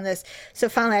cringe on this. So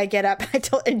finally I get up and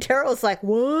Daryl's like,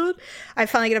 what? I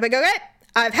finally get up and go, okay,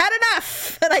 I've had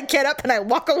enough. And I get up and I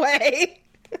walk away.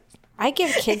 I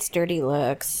give kids dirty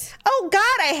looks. Oh,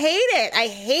 God, I hate it. I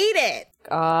hate it.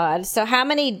 God. So how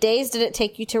many days did it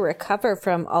take you to recover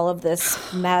from all of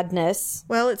this madness?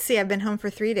 Well, let's see. I've been home for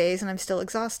 3 days and I'm still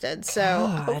exhausted. So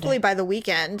hopefully by the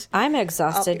weekend. I'm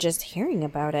exhausted just hearing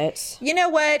about it. You know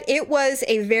what? It was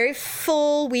a very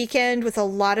full weekend with a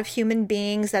lot of human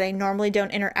beings that I normally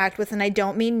don't interact with. And I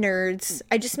don't mean nerds.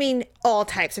 I just mean all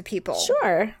types of people.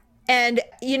 Sure. And,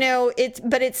 you know, it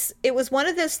was one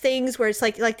of those things where it's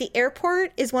like the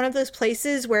airport is one of those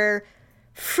places where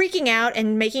freaking out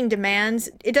and making demands,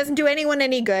 it doesn't do anyone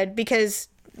any good because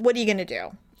what are you going to do?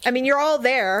 I mean, you're all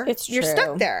there. You're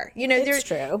stuck there. You know, it's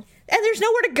true. And there's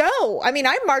nowhere to go. I mean,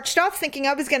 I marched off thinking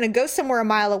I was going to go somewhere a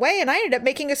mile away, and I ended up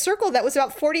making a circle that was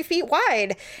about 40 feet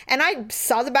wide. And I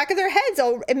saw the back of their heads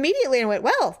immediately and went,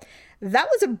 well, that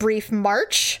was a brief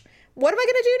march. What am I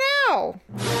going to do now?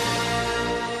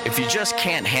 If you just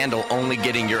can't handle only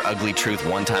getting your ugly truth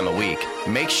one time a week,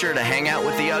 make sure to hang out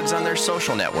with the Uggs on their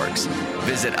social networks.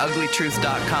 Visit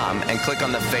uglytruth.com and click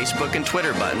on the Facebook and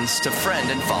Twitter buttons to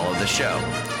friend and follow the show.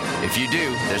 If you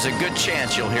do, there's a good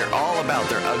chance you'll hear all about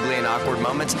their ugly and awkward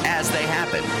moments as they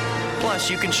happen. Plus,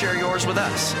 you can share yours with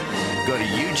us. Go to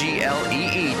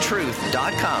ugleetruth.com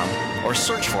or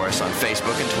search for us on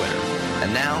Facebook and Twitter.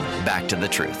 And now, back to the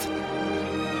truth.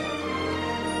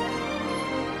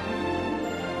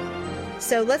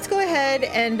 So let's go ahead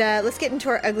and let's get into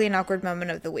our ugly and awkward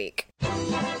moment of the week.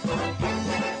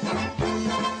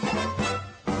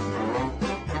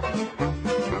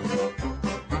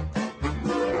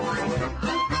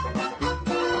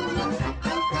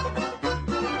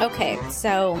 Okay,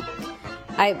 so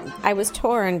I was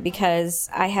torn because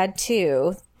I had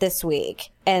 2 this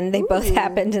week, and they both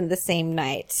happened in the same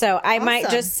night. So I might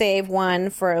just save one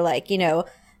for, like, you know,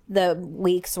 the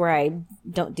weeks where I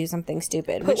don't do something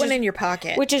stupid. Put one in your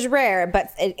pocket. Which is rare, but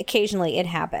occasionally it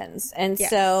happens. And yes.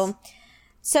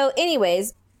 so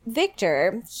anyways,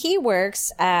 Victor, he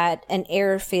works at an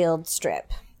airfield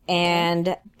strip.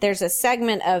 And there's a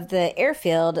segment of the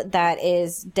airfield that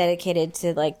is dedicated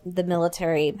to, like, the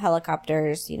military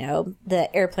helicopters, you know,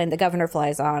 the airplane the governor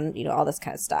flies on, you know, all this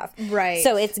kind of stuff. Right.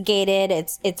 So it's gated.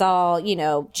 It's all, you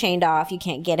know, chained off. You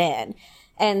can't get in.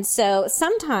 And so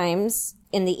sometimes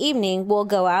in the evening, we'll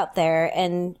go out there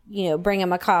and, you know, bring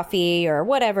him a coffee or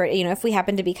whatever. You know, if we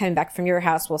happen to be coming back from your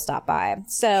house, we'll stop by.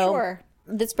 So sure.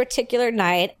 this particular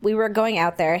night, we were going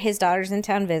out there. His daughter's in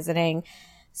town visiting.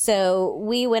 So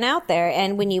we went out there,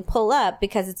 and when you pull up,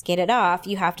 because it's gated off,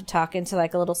 you have to talk into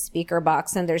like a little speaker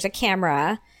box, and there's a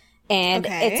camera, and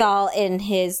it's all in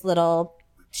his little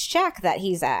shack that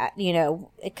he's at, you know,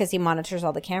 because he monitors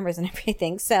all the cameras and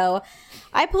everything. So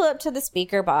I pull up to the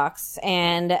speaker box,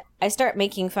 and I start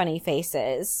making funny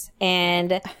faces,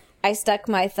 and I stuck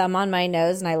my thumb on my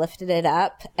nose and I lifted it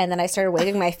up, and then I started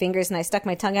waving my fingers and I stuck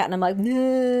my tongue out, and I'm like,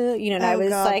 no, you know, and I was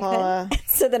God, like, Paula.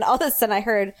 so then all of a sudden I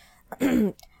heard,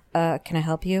 can I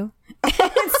help you?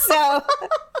 So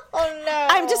Oh no.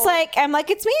 I'm like,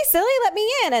 it's me, silly, let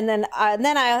me in. And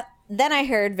then I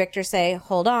heard Victor say,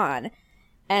 hold on.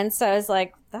 And so I was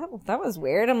like, that was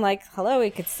weird. I'm like, hello, he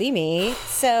could see me.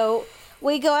 So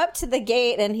we go up to the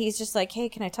gate, and he's just like, hey,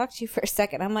 can I talk to you for a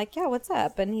second? I'm like, yeah, what's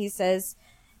up? And he says,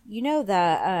 you know,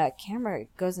 the camera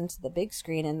goes into the big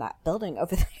screen in that building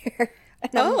over there.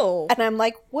 And I'm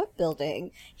like, what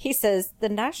building? He says, the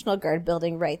National Guard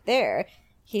building right there.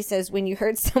 He says, when you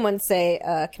heard someone say,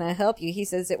 can I help you? He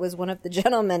says, it was one of the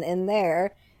gentlemen in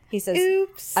there. He says,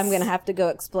 oops, I'm going to have to go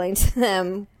explain to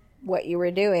them what you were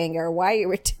doing or why you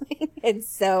were doing it.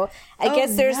 So I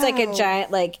guess there's like a giant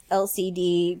like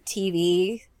LCD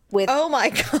TV with, oh my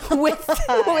God, with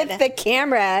the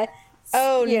camera.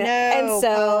 Oh you know, no. And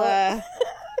so, Paula.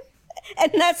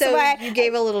 and that's So why you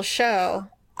gave a little show.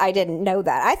 I didn't know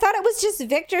that. I thought it was just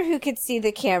Victor who could see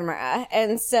the camera.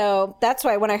 And so that's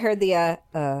why when I heard the,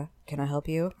 can I help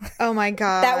you? Oh my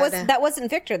God. That wasn't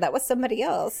Victor. That was somebody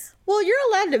else. Well, you're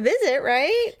allowed to visit,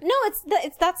 right? No,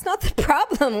 that's not the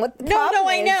problem. What the No, problem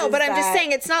I know, is but I'm just that-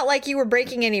 saying it's not like you were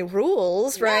breaking any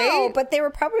rules, right? No, but they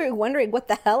were probably wondering what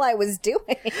the hell I was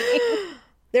doing.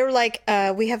 They were like,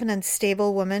 we have an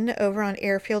unstable woman over on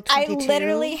Airfield 22. I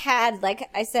literally had, like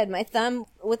I said, my thumb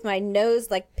with my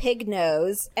nose, like pig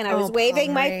nose, and I was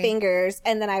waving my Polly. fingers,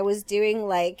 and then I was doing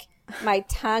like my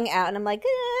tongue out, and I'm like,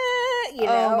 you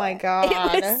know. Oh my God.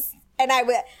 And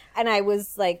I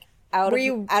was like out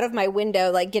of my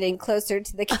window, like getting closer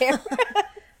to the camera.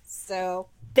 So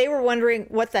They were wondering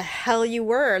what the hell you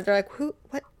were. They're like,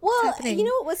 what's happening? you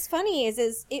know what was funny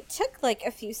is it took like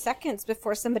a few seconds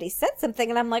before somebody said something,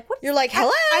 and I'm like, what? You're like,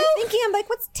 hello? I'm like,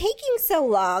 what's taking so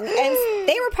long? And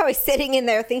they were probably sitting in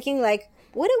there thinking like,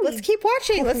 what do we Let's keep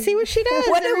watching. Let's see what she does,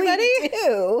 what everybody. do we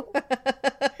do?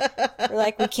 We're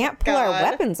like, we can't pull our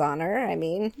weapons on her. I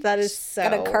mean, That is she's so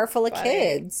got a car full of funny.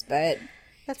 kids, but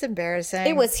That's embarrassing.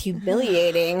 it was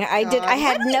humiliating. I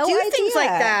had Why do no they do idea things like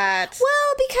that?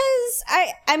 Well, because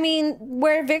I mean,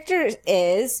 where Victor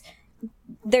is,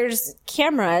 there's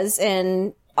cameras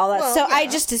and all that. Well, so I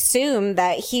yeah. just assumed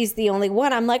that he's the only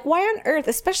one. I'm like, why on earth?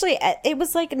 Especially it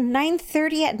was like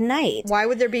 9:30 at night. Why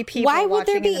would there be people? Why would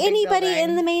there watching be in the big anybody building?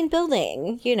 in the main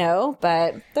building? You know,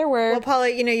 but there were. Well, Paula,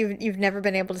 you know you've never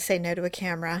been able to say no to a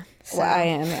camera. So Well, I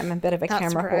am. I'm a bit of a Not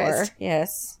camera surprised. whore.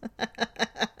 Yes.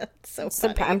 so funny.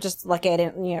 Sometimes I'm just lucky I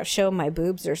didn't, show my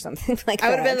boobs or something like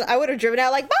that. I would have driven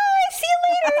out like, bye, see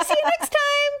you later, see you next time.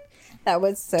 That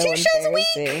was so 2 shows a week.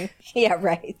 embarrassing. Yeah,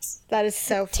 right. That is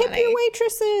so funny. Tip your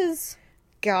waitresses.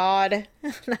 God,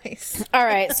 nice. All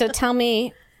right, so tell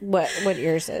me what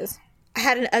yours is. I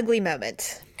had an ugly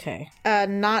moment. Okay.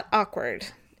 Not awkward.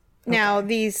 Now,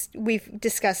 we've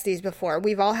discussed these before.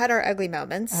 We've all had our ugly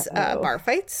moments. Bar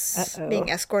fights, being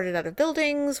escorted out of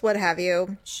buildings, what have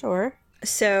you. Sure.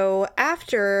 So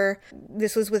after,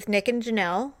 this was with Nick and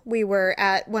Janelle, we were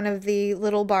at one of the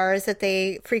little bars that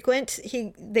they frequent.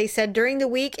 They said during the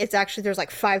week, there's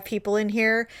like 5 people in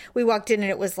here. We walked in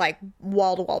and it was like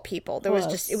wall to wall people. It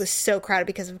was so crowded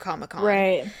because of Comic-Con.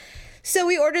 Right. So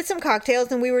we ordered some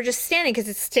cocktails and we were just standing because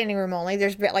it's standing room only.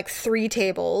 There's like 3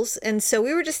 tables. And so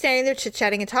we were just standing there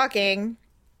chit-chatting and talking.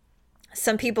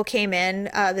 Some people came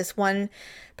in. This one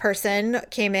person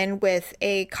came in with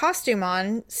a costume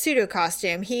on, pseudo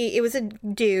costume. It was a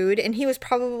dude, and he was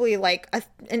probably like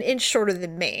an inch shorter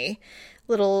than me.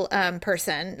 Little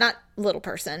person, not little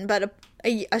person, but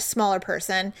a smaller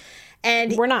person.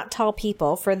 And We're not tall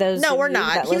people for those. no, of we're you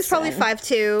not. that He was probably listen.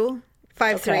 5'2",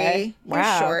 5'3". Okay. He was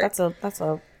Wow, short. that's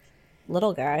a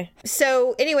little guy.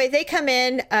 So anyway, they come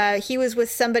in. He was with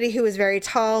somebody who was very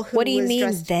tall. What do you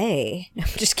mean they? I'm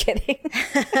just kidding.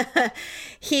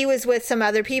 He was with some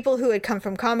other people who had come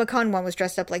from Comic-Con. One was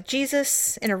dressed up like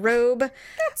Jesus in a robe.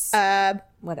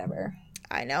 Whatever.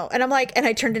 I know. And I'm like, and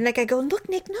I turned to Nick. I go, look,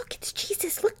 Nick, look, it's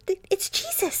Jesus. Look, it's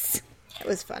Jesus. It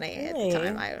was funny at the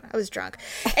time. I was drunk.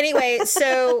 Anyway,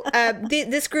 so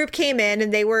this group came in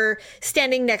and they were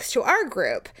standing next to our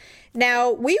group.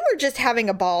 Now, we were just having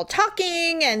a ball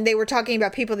talking, and they were talking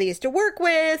about people they used to work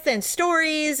with and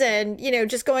stories and,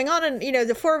 just going on. And,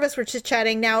 the four of us were just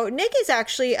chatting. Now, Nick is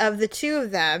actually, of the two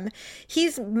of them,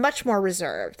 he's much more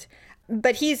reserved.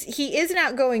 But he is an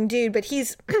outgoing dude, but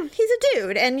he's a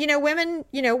dude. And, women,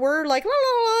 we're like, la,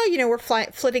 la, la, we're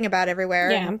flitting about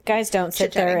everywhere. Yeah, guys don't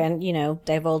sit there and,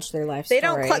 divulge their life story. They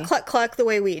don't cluck, cluck, cluck the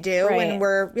way we do when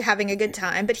we're having a good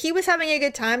time. But he was having a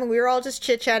good time, and we were all just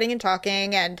chit-chatting and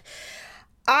talking. And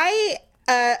I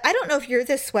don't know if you're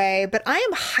this way, but I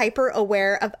am hyper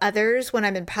aware of others when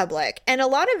I'm in public. And a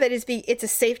lot of it is it's a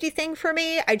safety thing for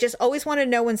me. I just always want to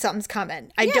know when something's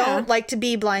coming. I don't like to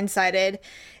be blindsided,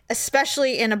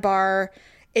 especially in a bar.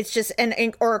 It's just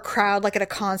or a crowd, like at a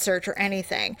concert or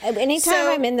anything. Anytime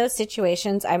I'm in those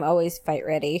situations, I'm always fight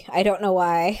ready. I don't know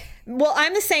why. Well,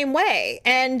 I'm the same way.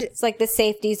 And it's like the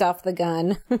safety's off the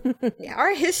gun.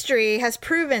 Our history has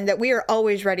proven that we are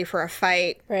always ready for a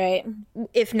fight. Right.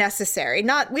 If necessary.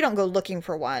 We don't go looking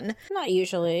for one. Not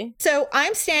usually. So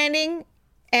I'm standing,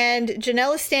 and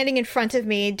Janelle is standing in front of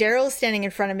me, Daryl is standing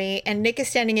in front of me, and Nick is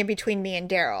standing in between me and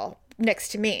Daryl, next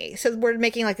to me. So we're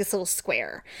making like this little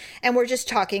square, and we're just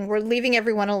talking. We're leaving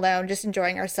everyone alone, just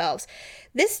enjoying ourselves.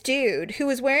 This dude who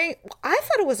was wearing, I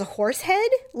thought it was a horse head,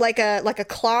 like a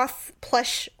cloth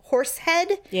plush horse head.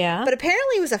 Yeah. But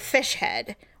apparently it was a fish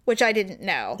head, which I didn't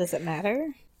know. Does it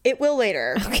matter? It will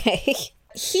later. Okay.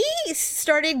 He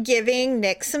started giving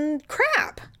Nick some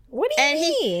crap. What do you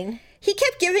mean? He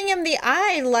kept giving him the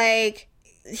eye like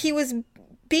he was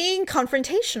being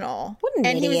confrontational. What an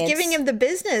and idiot. He was giving him the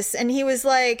business, and he was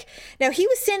like, now he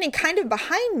was standing kind of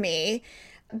behind me,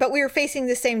 but we were facing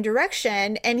the same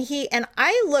direction, and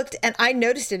I looked and I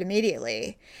noticed it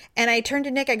immediately, and I turned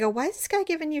to Nick, I go, why is this guy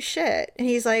giving you shit? And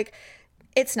he's like,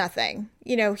 it's nothing.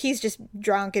 He's just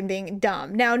drunk and being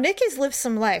dumb. Now, Nick has lived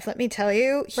some life, let me tell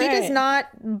you. He does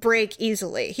not break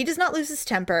easily. He does not lose his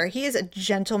temper. He is a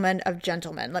gentleman of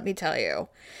gentlemen, let me tell you.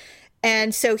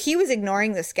 And so he was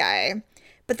ignoring this guy.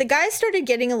 But the guy started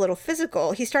getting a little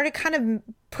physical. He started kind of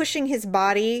pushing his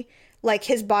body, like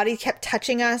his body kept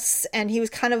touching us, and he was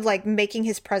kind of like making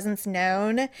his presence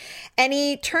known. And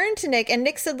he turned to Nick, and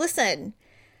Nick said, listen,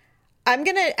 I'm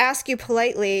going to ask you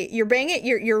politely.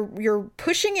 You're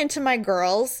pushing into my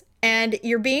girls, and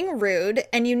you're being rude,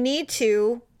 and you need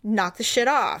to knock the shit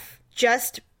off.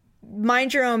 Just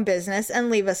mind your own business and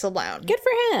leave us alone. Good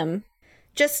for him.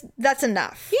 That's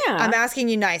enough. Yeah. I'm asking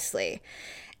you nicely.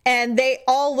 And they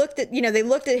all looked at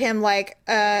him like,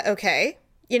 okay.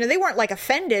 They weren't like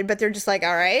offended, but they're just like,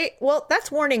 all right, well,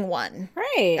 that's warning one.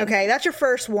 Right. Okay, that's your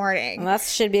first warning. Well, that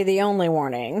should be the only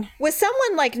warning. With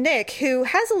someone like Nick, who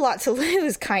has a lot to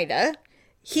lose, kinda,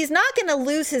 he's not going to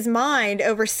lose his mind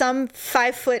over some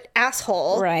 5-foot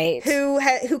asshole, right?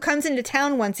 Who comes into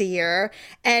town once a year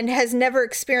and has never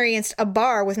experienced a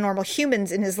bar with normal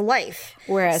humans in his life.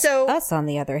 Whereas us, on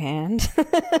the other hand,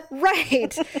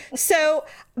 right? So,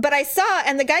 but I saw,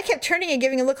 and the guy kept turning and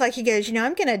giving a look like he goes,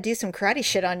 I'm going to do some karate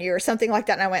shit on you or something like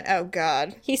that. And I went, oh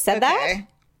God, he said that.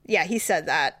 Yeah, he said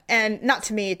that, and not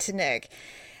to me, to Nick.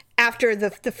 After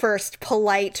the first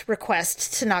polite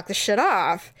request to knock the shit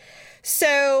off.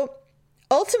 So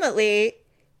ultimately,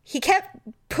 he kept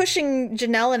pushing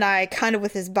Janelle and I kind of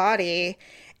with his body.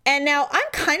 And now I'm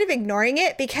kind of ignoring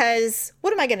it because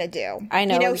what am I going to do? I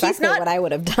know exactly what I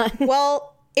would have done.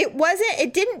 Well,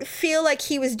 it didn't feel like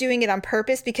he was doing it on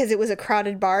purpose because it was a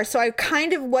crowded bar. So I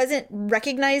kind of wasn't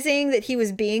recognizing that he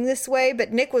was being this way.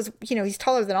 But Nick was, he's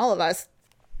taller than all of us,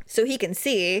 so he can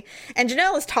see. And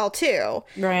Janelle is tall too.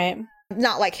 Right.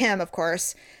 Not like him, of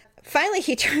course. Finally,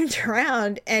 he turns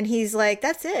around and he's like,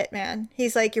 that's it, man.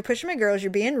 He's like, you're pushing my girls. You're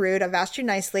being rude. I've asked you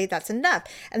nicely. That's enough.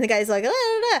 And the guy's like,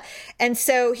 and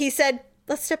so he said,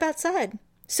 let's step outside.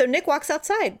 So Nick walks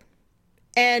outside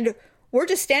and we're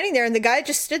just standing there. And the guy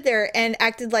just stood there and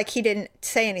acted like he didn't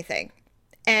say anything.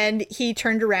 And he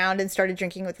turned around and started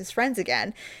drinking with his friends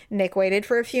again. Nick waited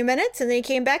for a few minutes and then he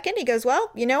came back in. He goes,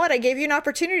 well, you know what? I gave you an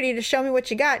opportunity to show me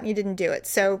what you got and you didn't do it.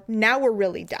 So now we're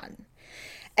really done.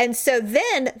 And so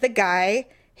then the guy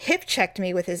hip checked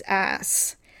me with his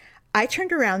ass. I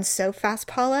turned around so fast,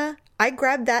 Paula. I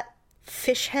grabbed that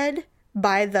fish head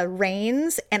by the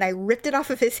reins and I ripped it off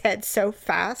of his head so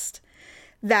fast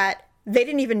that they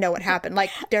didn't even know what happened.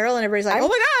 Like Daryl and everybody's like, oh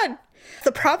my God.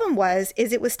 The problem is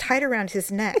it was tied around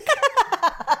his neck,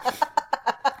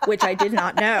 which I did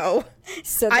not know.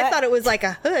 So I thought it was like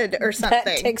a hood or something.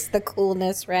 That takes the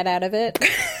coolness right out of it.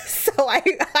 So I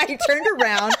turned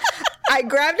around, I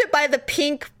grabbed it by the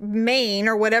pink mane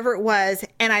or whatever it was,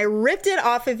 and I ripped it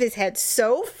off of his head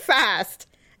so fast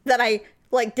that I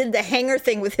did the hanger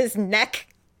thing with his neck.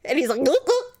 And he's like, look.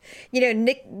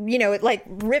 Nick, it like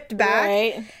ripped back.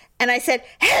 Right. And I said,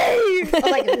 hey,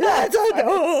 I'm like, that's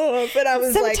enough. And I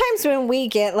was Sometimes when we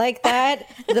get like that,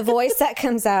 the voice that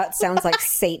comes out sounds like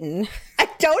Satan. I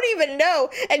don't even know.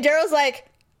 And Daryl's like,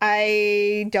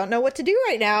 I don't know what to do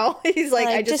right now. He's like,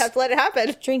 I just have to let it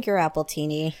happen. Drink your apple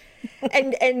teeny.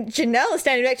 And Janelle is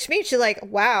standing next to me. And she's like,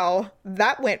 wow,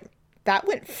 that went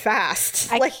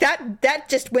fast. That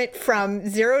just went from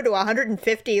 0 to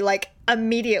 150 like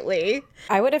immediately.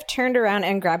 I would have turned around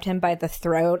and grabbed him by the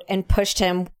throat and pushed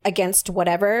him against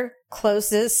whatever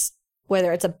closest,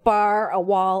 whether it's a bar, a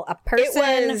wall, a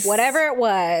person, whatever it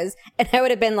was. And I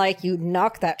would have been like, you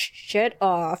knock that shit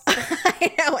off.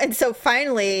 I know. And so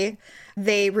finally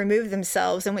they removed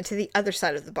themselves and went to the other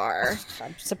side of the bar.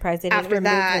 I'm surprised they didn't remove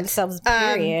themselves,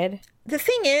 period. The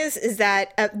thing is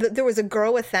that there was a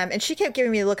girl with them, and she kept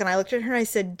giving me a look, and I looked at her and I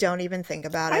said, don't even think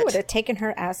about it. I would have taken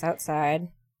her ass outside.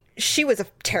 She was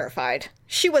terrified.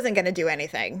 She wasn't going to do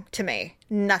anything to me.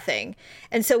 Nothing.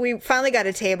 And so we finally got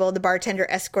a table. The bartender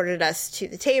escorted us to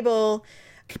the table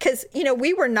because,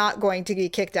 we were not going to be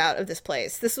kicked out of this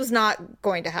place. This was not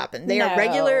going to happen. They are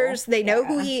regulars. They know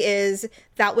who he is.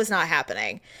 That was not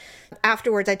happening.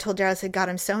 Afterwards, I told Daryl, I said, God,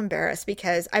 I'm so embarrassed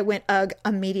because I went ugh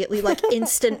immediately, like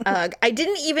instant ugh. I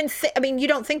didn't even you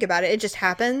don't think about it. It just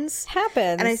happens.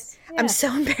 And I'm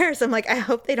so embarrassed. I'm like, I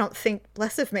hope they don't think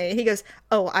less of me. He goes,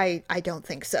 oh, I don't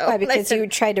think so. Why, because you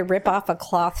tried to rip off a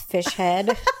cloth fish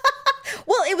head?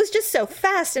 Well, it was just so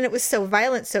fast and it was so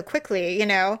violent so quickly,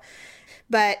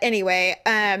 But anyway,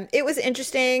 it was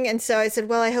interesting. And so I said,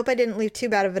 well, I hope I didn't leave too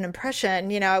bad of an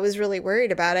impression. I was really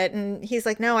worried about it. And he's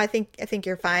like, no, I think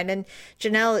you're fine. And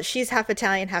Janelle, she's half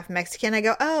Italian, half Mexican. I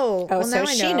go, oh, well, so now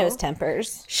I know. She knows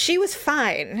tempers. She was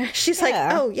fine. She's like,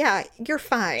 oh, yeah, you're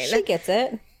fine. She gets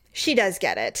it. She does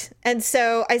get it. And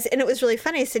so and it was really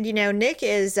funny. I said, Nick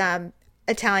is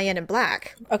Italian and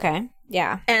black. Okay.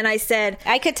 Yeah. And I said,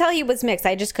 I could tell he was mixed.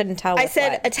 I just couldn't tell. I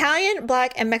said, what. Italian,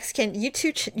 black, and Mexican, you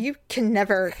two, you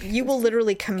will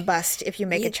literally combust if you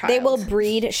make a child. They will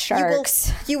breed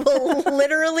sharks. You will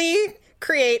literally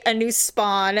create a new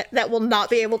spawn that will not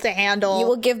be able to handle. You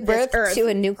will give birth to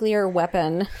a nuclear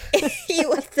weapon.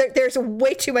 There's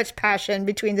way too much passion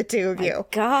between the two of you.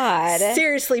 God.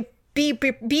 Seriously,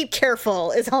 be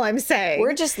careful is all I'm saying.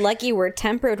 We're just lucky we're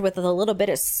tempered with a little bit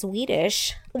of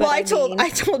Swedish. Well, I told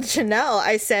Janelle,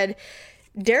 I said,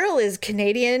 Daryl is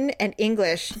Canadian and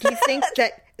English. Do you think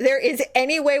that there is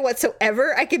any way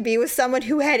whatsoever I could be with someone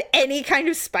who had any kind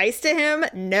of spice to him?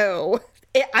 No.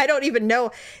 I don't even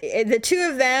know. The two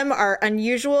of them are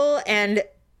unusual and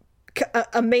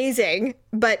amazing,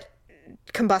 but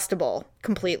combustible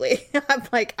completely. I'm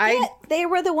like, they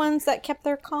were the ones that kept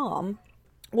their calm.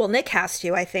 Well, Nick has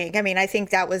to, I think. I mean, I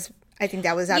think that was out of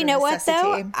necessity. You know what,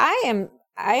 though? I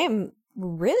am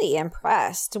really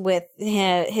impressed with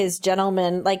his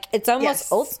gentleman. Like, it's almost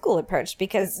old school approach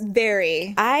because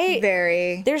very.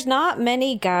 There's not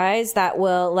many guys that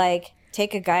will like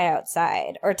take a guy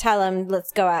outside or tell him,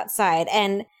 let's go outside.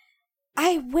 And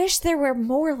I wish there were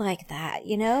more like that,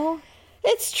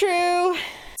 It's true.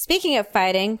 Speaking of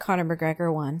fighting, Conor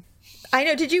McGregor won. I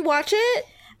know. Did you watch it?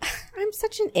 I'm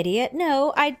such an idiot.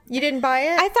 No, You didn't buy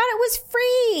it? I thought it was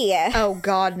free. Oh,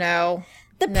 God, no.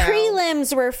 The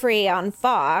prelims were free on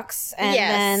Fox.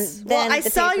 And then I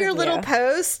saw your little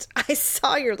post.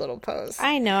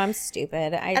 I know, I'm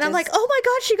stupid. I'm like, oh my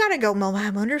God, she got to go. Well, I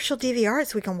wonder if she'll DVR it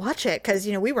so we can watch it. Because,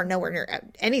 we were nowhere near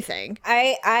anything.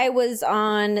 I was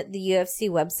on the UFC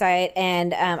website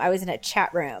and I was in a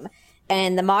chat room.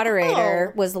 And the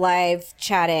moderator was live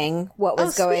chatting what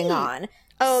was going on.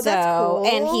 Oh, that's cool.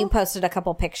 And he posted a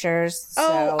couple pictures.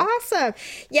 Oh, awesome.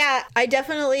 Yeah, I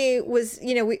definitely was,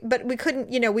 but we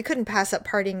couldn't pass up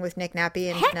partying with Nick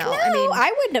Nappy and Janelle. No,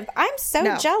 I wouldn't have. I'm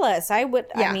so jealous. I would,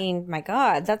 I mean, my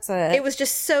God, it was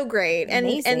just so great.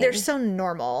 And they're so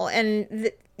normal.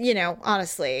 And,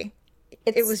 honestly,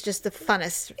 it was just the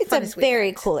funnest. It's a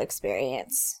very cool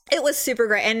experience. It was super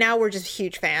great, and now we're just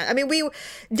huge fans. I mean,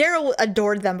 Daryl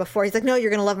adored them before. He's like, "No, you're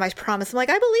gonna love my promise." I'm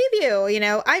like, "I believe you."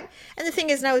 And the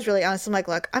thing is, and I was really honest. I'm like,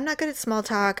 "Look, I'm not good at small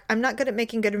talk. I'm not good at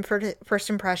making good first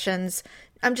impressions.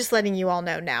 I'm just letting you all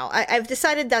know now. I've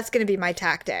decided that's going to be my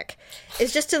tactic.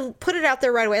 Is just to put it out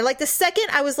there right away. Like the second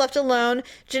I was left alone,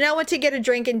 Janelle went to get a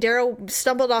drink, and Daryl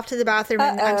stumbled off to the bathroom,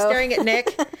 and I'm staring at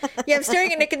Nick. I'm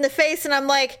staring at Nick in the face, and I'm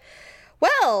like,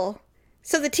 well,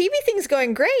 so the TV thing's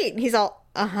going great. And he's all,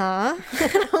 uh-huh.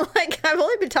 I'm like, I've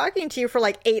only been talking to you for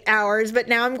like 8 hours, but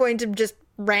now I'm going to just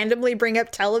randomly bring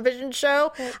up television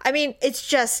show. I mean, I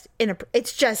just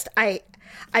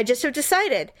have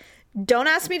decided, don't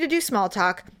ask me to do small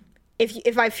talk.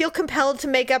 if I feel compelled to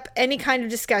make up any kind of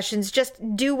discussions,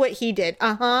 just do what he did.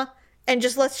 And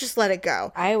let's just let it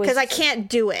go. Because I can't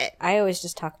do it. I always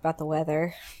just talk about the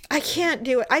weather. I can't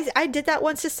do it. I did that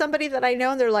once to somebody that I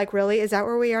know, and they're like, really? Is that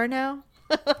where we are now?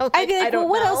 I'd be like, well,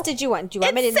 what else did you want? Do you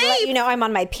want me to let you know I'm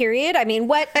on my period? I mean,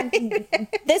 what?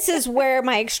 This is where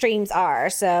my extremes are.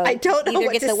 So I don't know either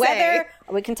what get to the say. weather,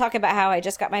 or we can talk about how I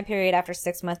just got my period after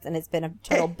 6 months and it's been a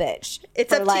total bitch.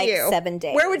 It's for up like to you. 7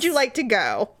 days. Where would you like to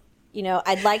go? You know,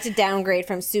 I'd like to downgrade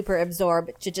from Super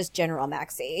Absorb to just General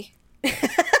Maxi.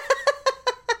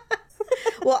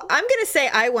 Well, I'm going to say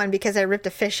I won because I ripped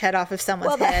a fish head off of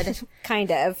someone's head.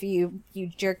 Kind of. You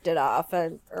jerked it off.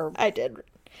 Or I did.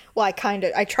 Well, I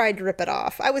tried to rip it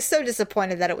off. I was so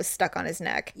disappointed that it was stuck on his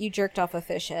neck. You jerked off a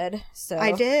fish head. So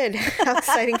I did. How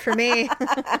exciting for me.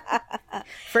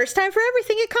 First time for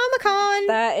everything at Comic-Con.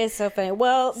 That is so funny.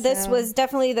 Well, this was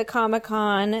definitely the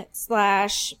Comic-Con /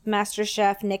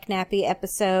 MasterChef Nick Nappy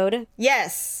episode.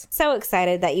 Yes. So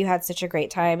excited that you had such a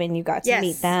great time and you got to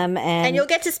meet them. And you'll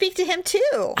get to speak to him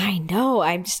too. I know.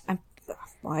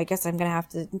 Well, I guess I'm going to have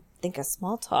to think of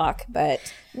small talk, but...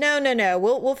 No.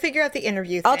 We'll figure out the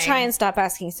interview thing. I'll try and stop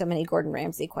asking so many Gordon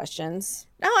Ramsay questions.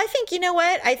 No, I think, you know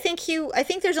what? I think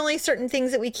there's only certain things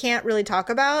that we can't really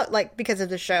talk about, like, because of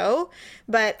the show.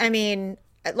 But, I mean,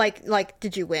 like,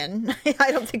 did you win?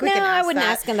 I don't think we can ask that. No, I wouldn't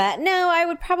ask him that. No, I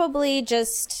would probably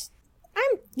just...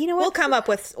 you know what? We'll come up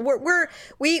with...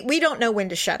 We don't know when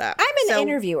to shut up. I'm an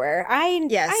interviewer. I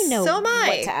know so am I.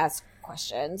 what to ask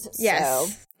questions. Yes. So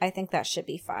I think that should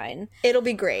be fine. It'll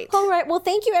be great. All right. Well,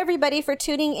 thank you everybody for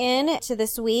tuning in to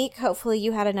this week. Hopefully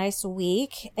you had a nice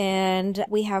week and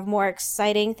we have more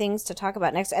exciting things to talk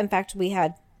about next. In fact, we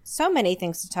had so many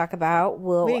things to talk about.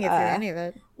 We didn't get through any of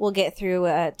it. We'll get through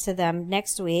to them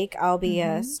next week. I'll be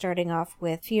starting off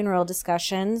with funeral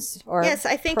discussions or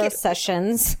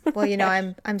processions. Well, you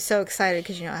know, I'm so excited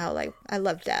because you know how I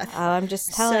love death. I'm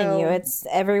just telling you, it's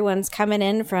everyone's coming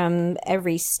in from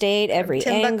every state, every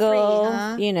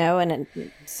angle, you know, and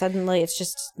suddenly it's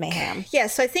just mayhem. Yeah,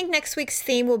 so I think next week's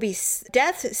theme will be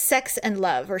death, sex, and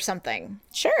love or something.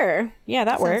 Sure. Yeah,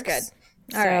 that works. Good.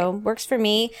 Works for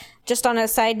me. Just on a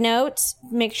side note,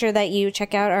 make sure that you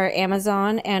check out our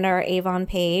Amazon and our Avon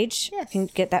page. Yes. You can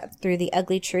get that through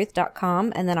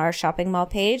theuglytruth.com and then our shopping mall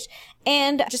page.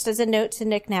 And just as a note to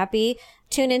Nick Nappy,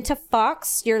 tune into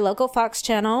Fox, your local Fox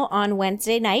channel on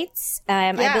Wednesday nights.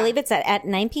 I believe it's at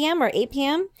 9 p.m. or 8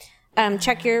 p.m.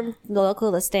 Check your local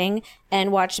listing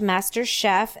and watch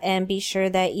MasterChef and be sure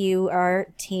that you are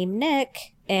Team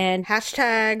Nick. And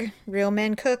hashtag Real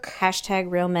Men Cook.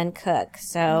 Hashtag Real Men Cook.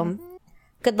 So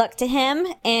good luck to him,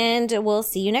 and we'll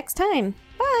see you next time.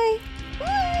 Bye.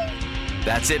 Bye.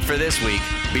 That's it for this week.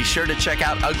 Be sure to check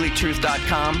out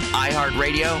uglytruth.com,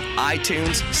 iHeartRadio,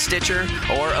 iTunes, Stitcher,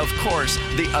 or, of course,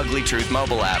 the Ugly Truth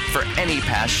mobile app for any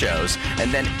past shows.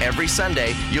 And then every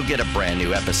Sunday, you'll get a brand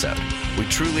new episode. We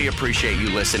truly appreciate you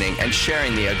listening and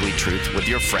sharing the Ugly Truth with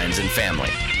your friends and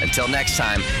family. Until next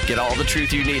time, get all the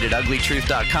truth you need at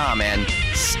uglytruth.com and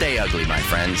stay ugly, my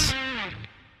friends.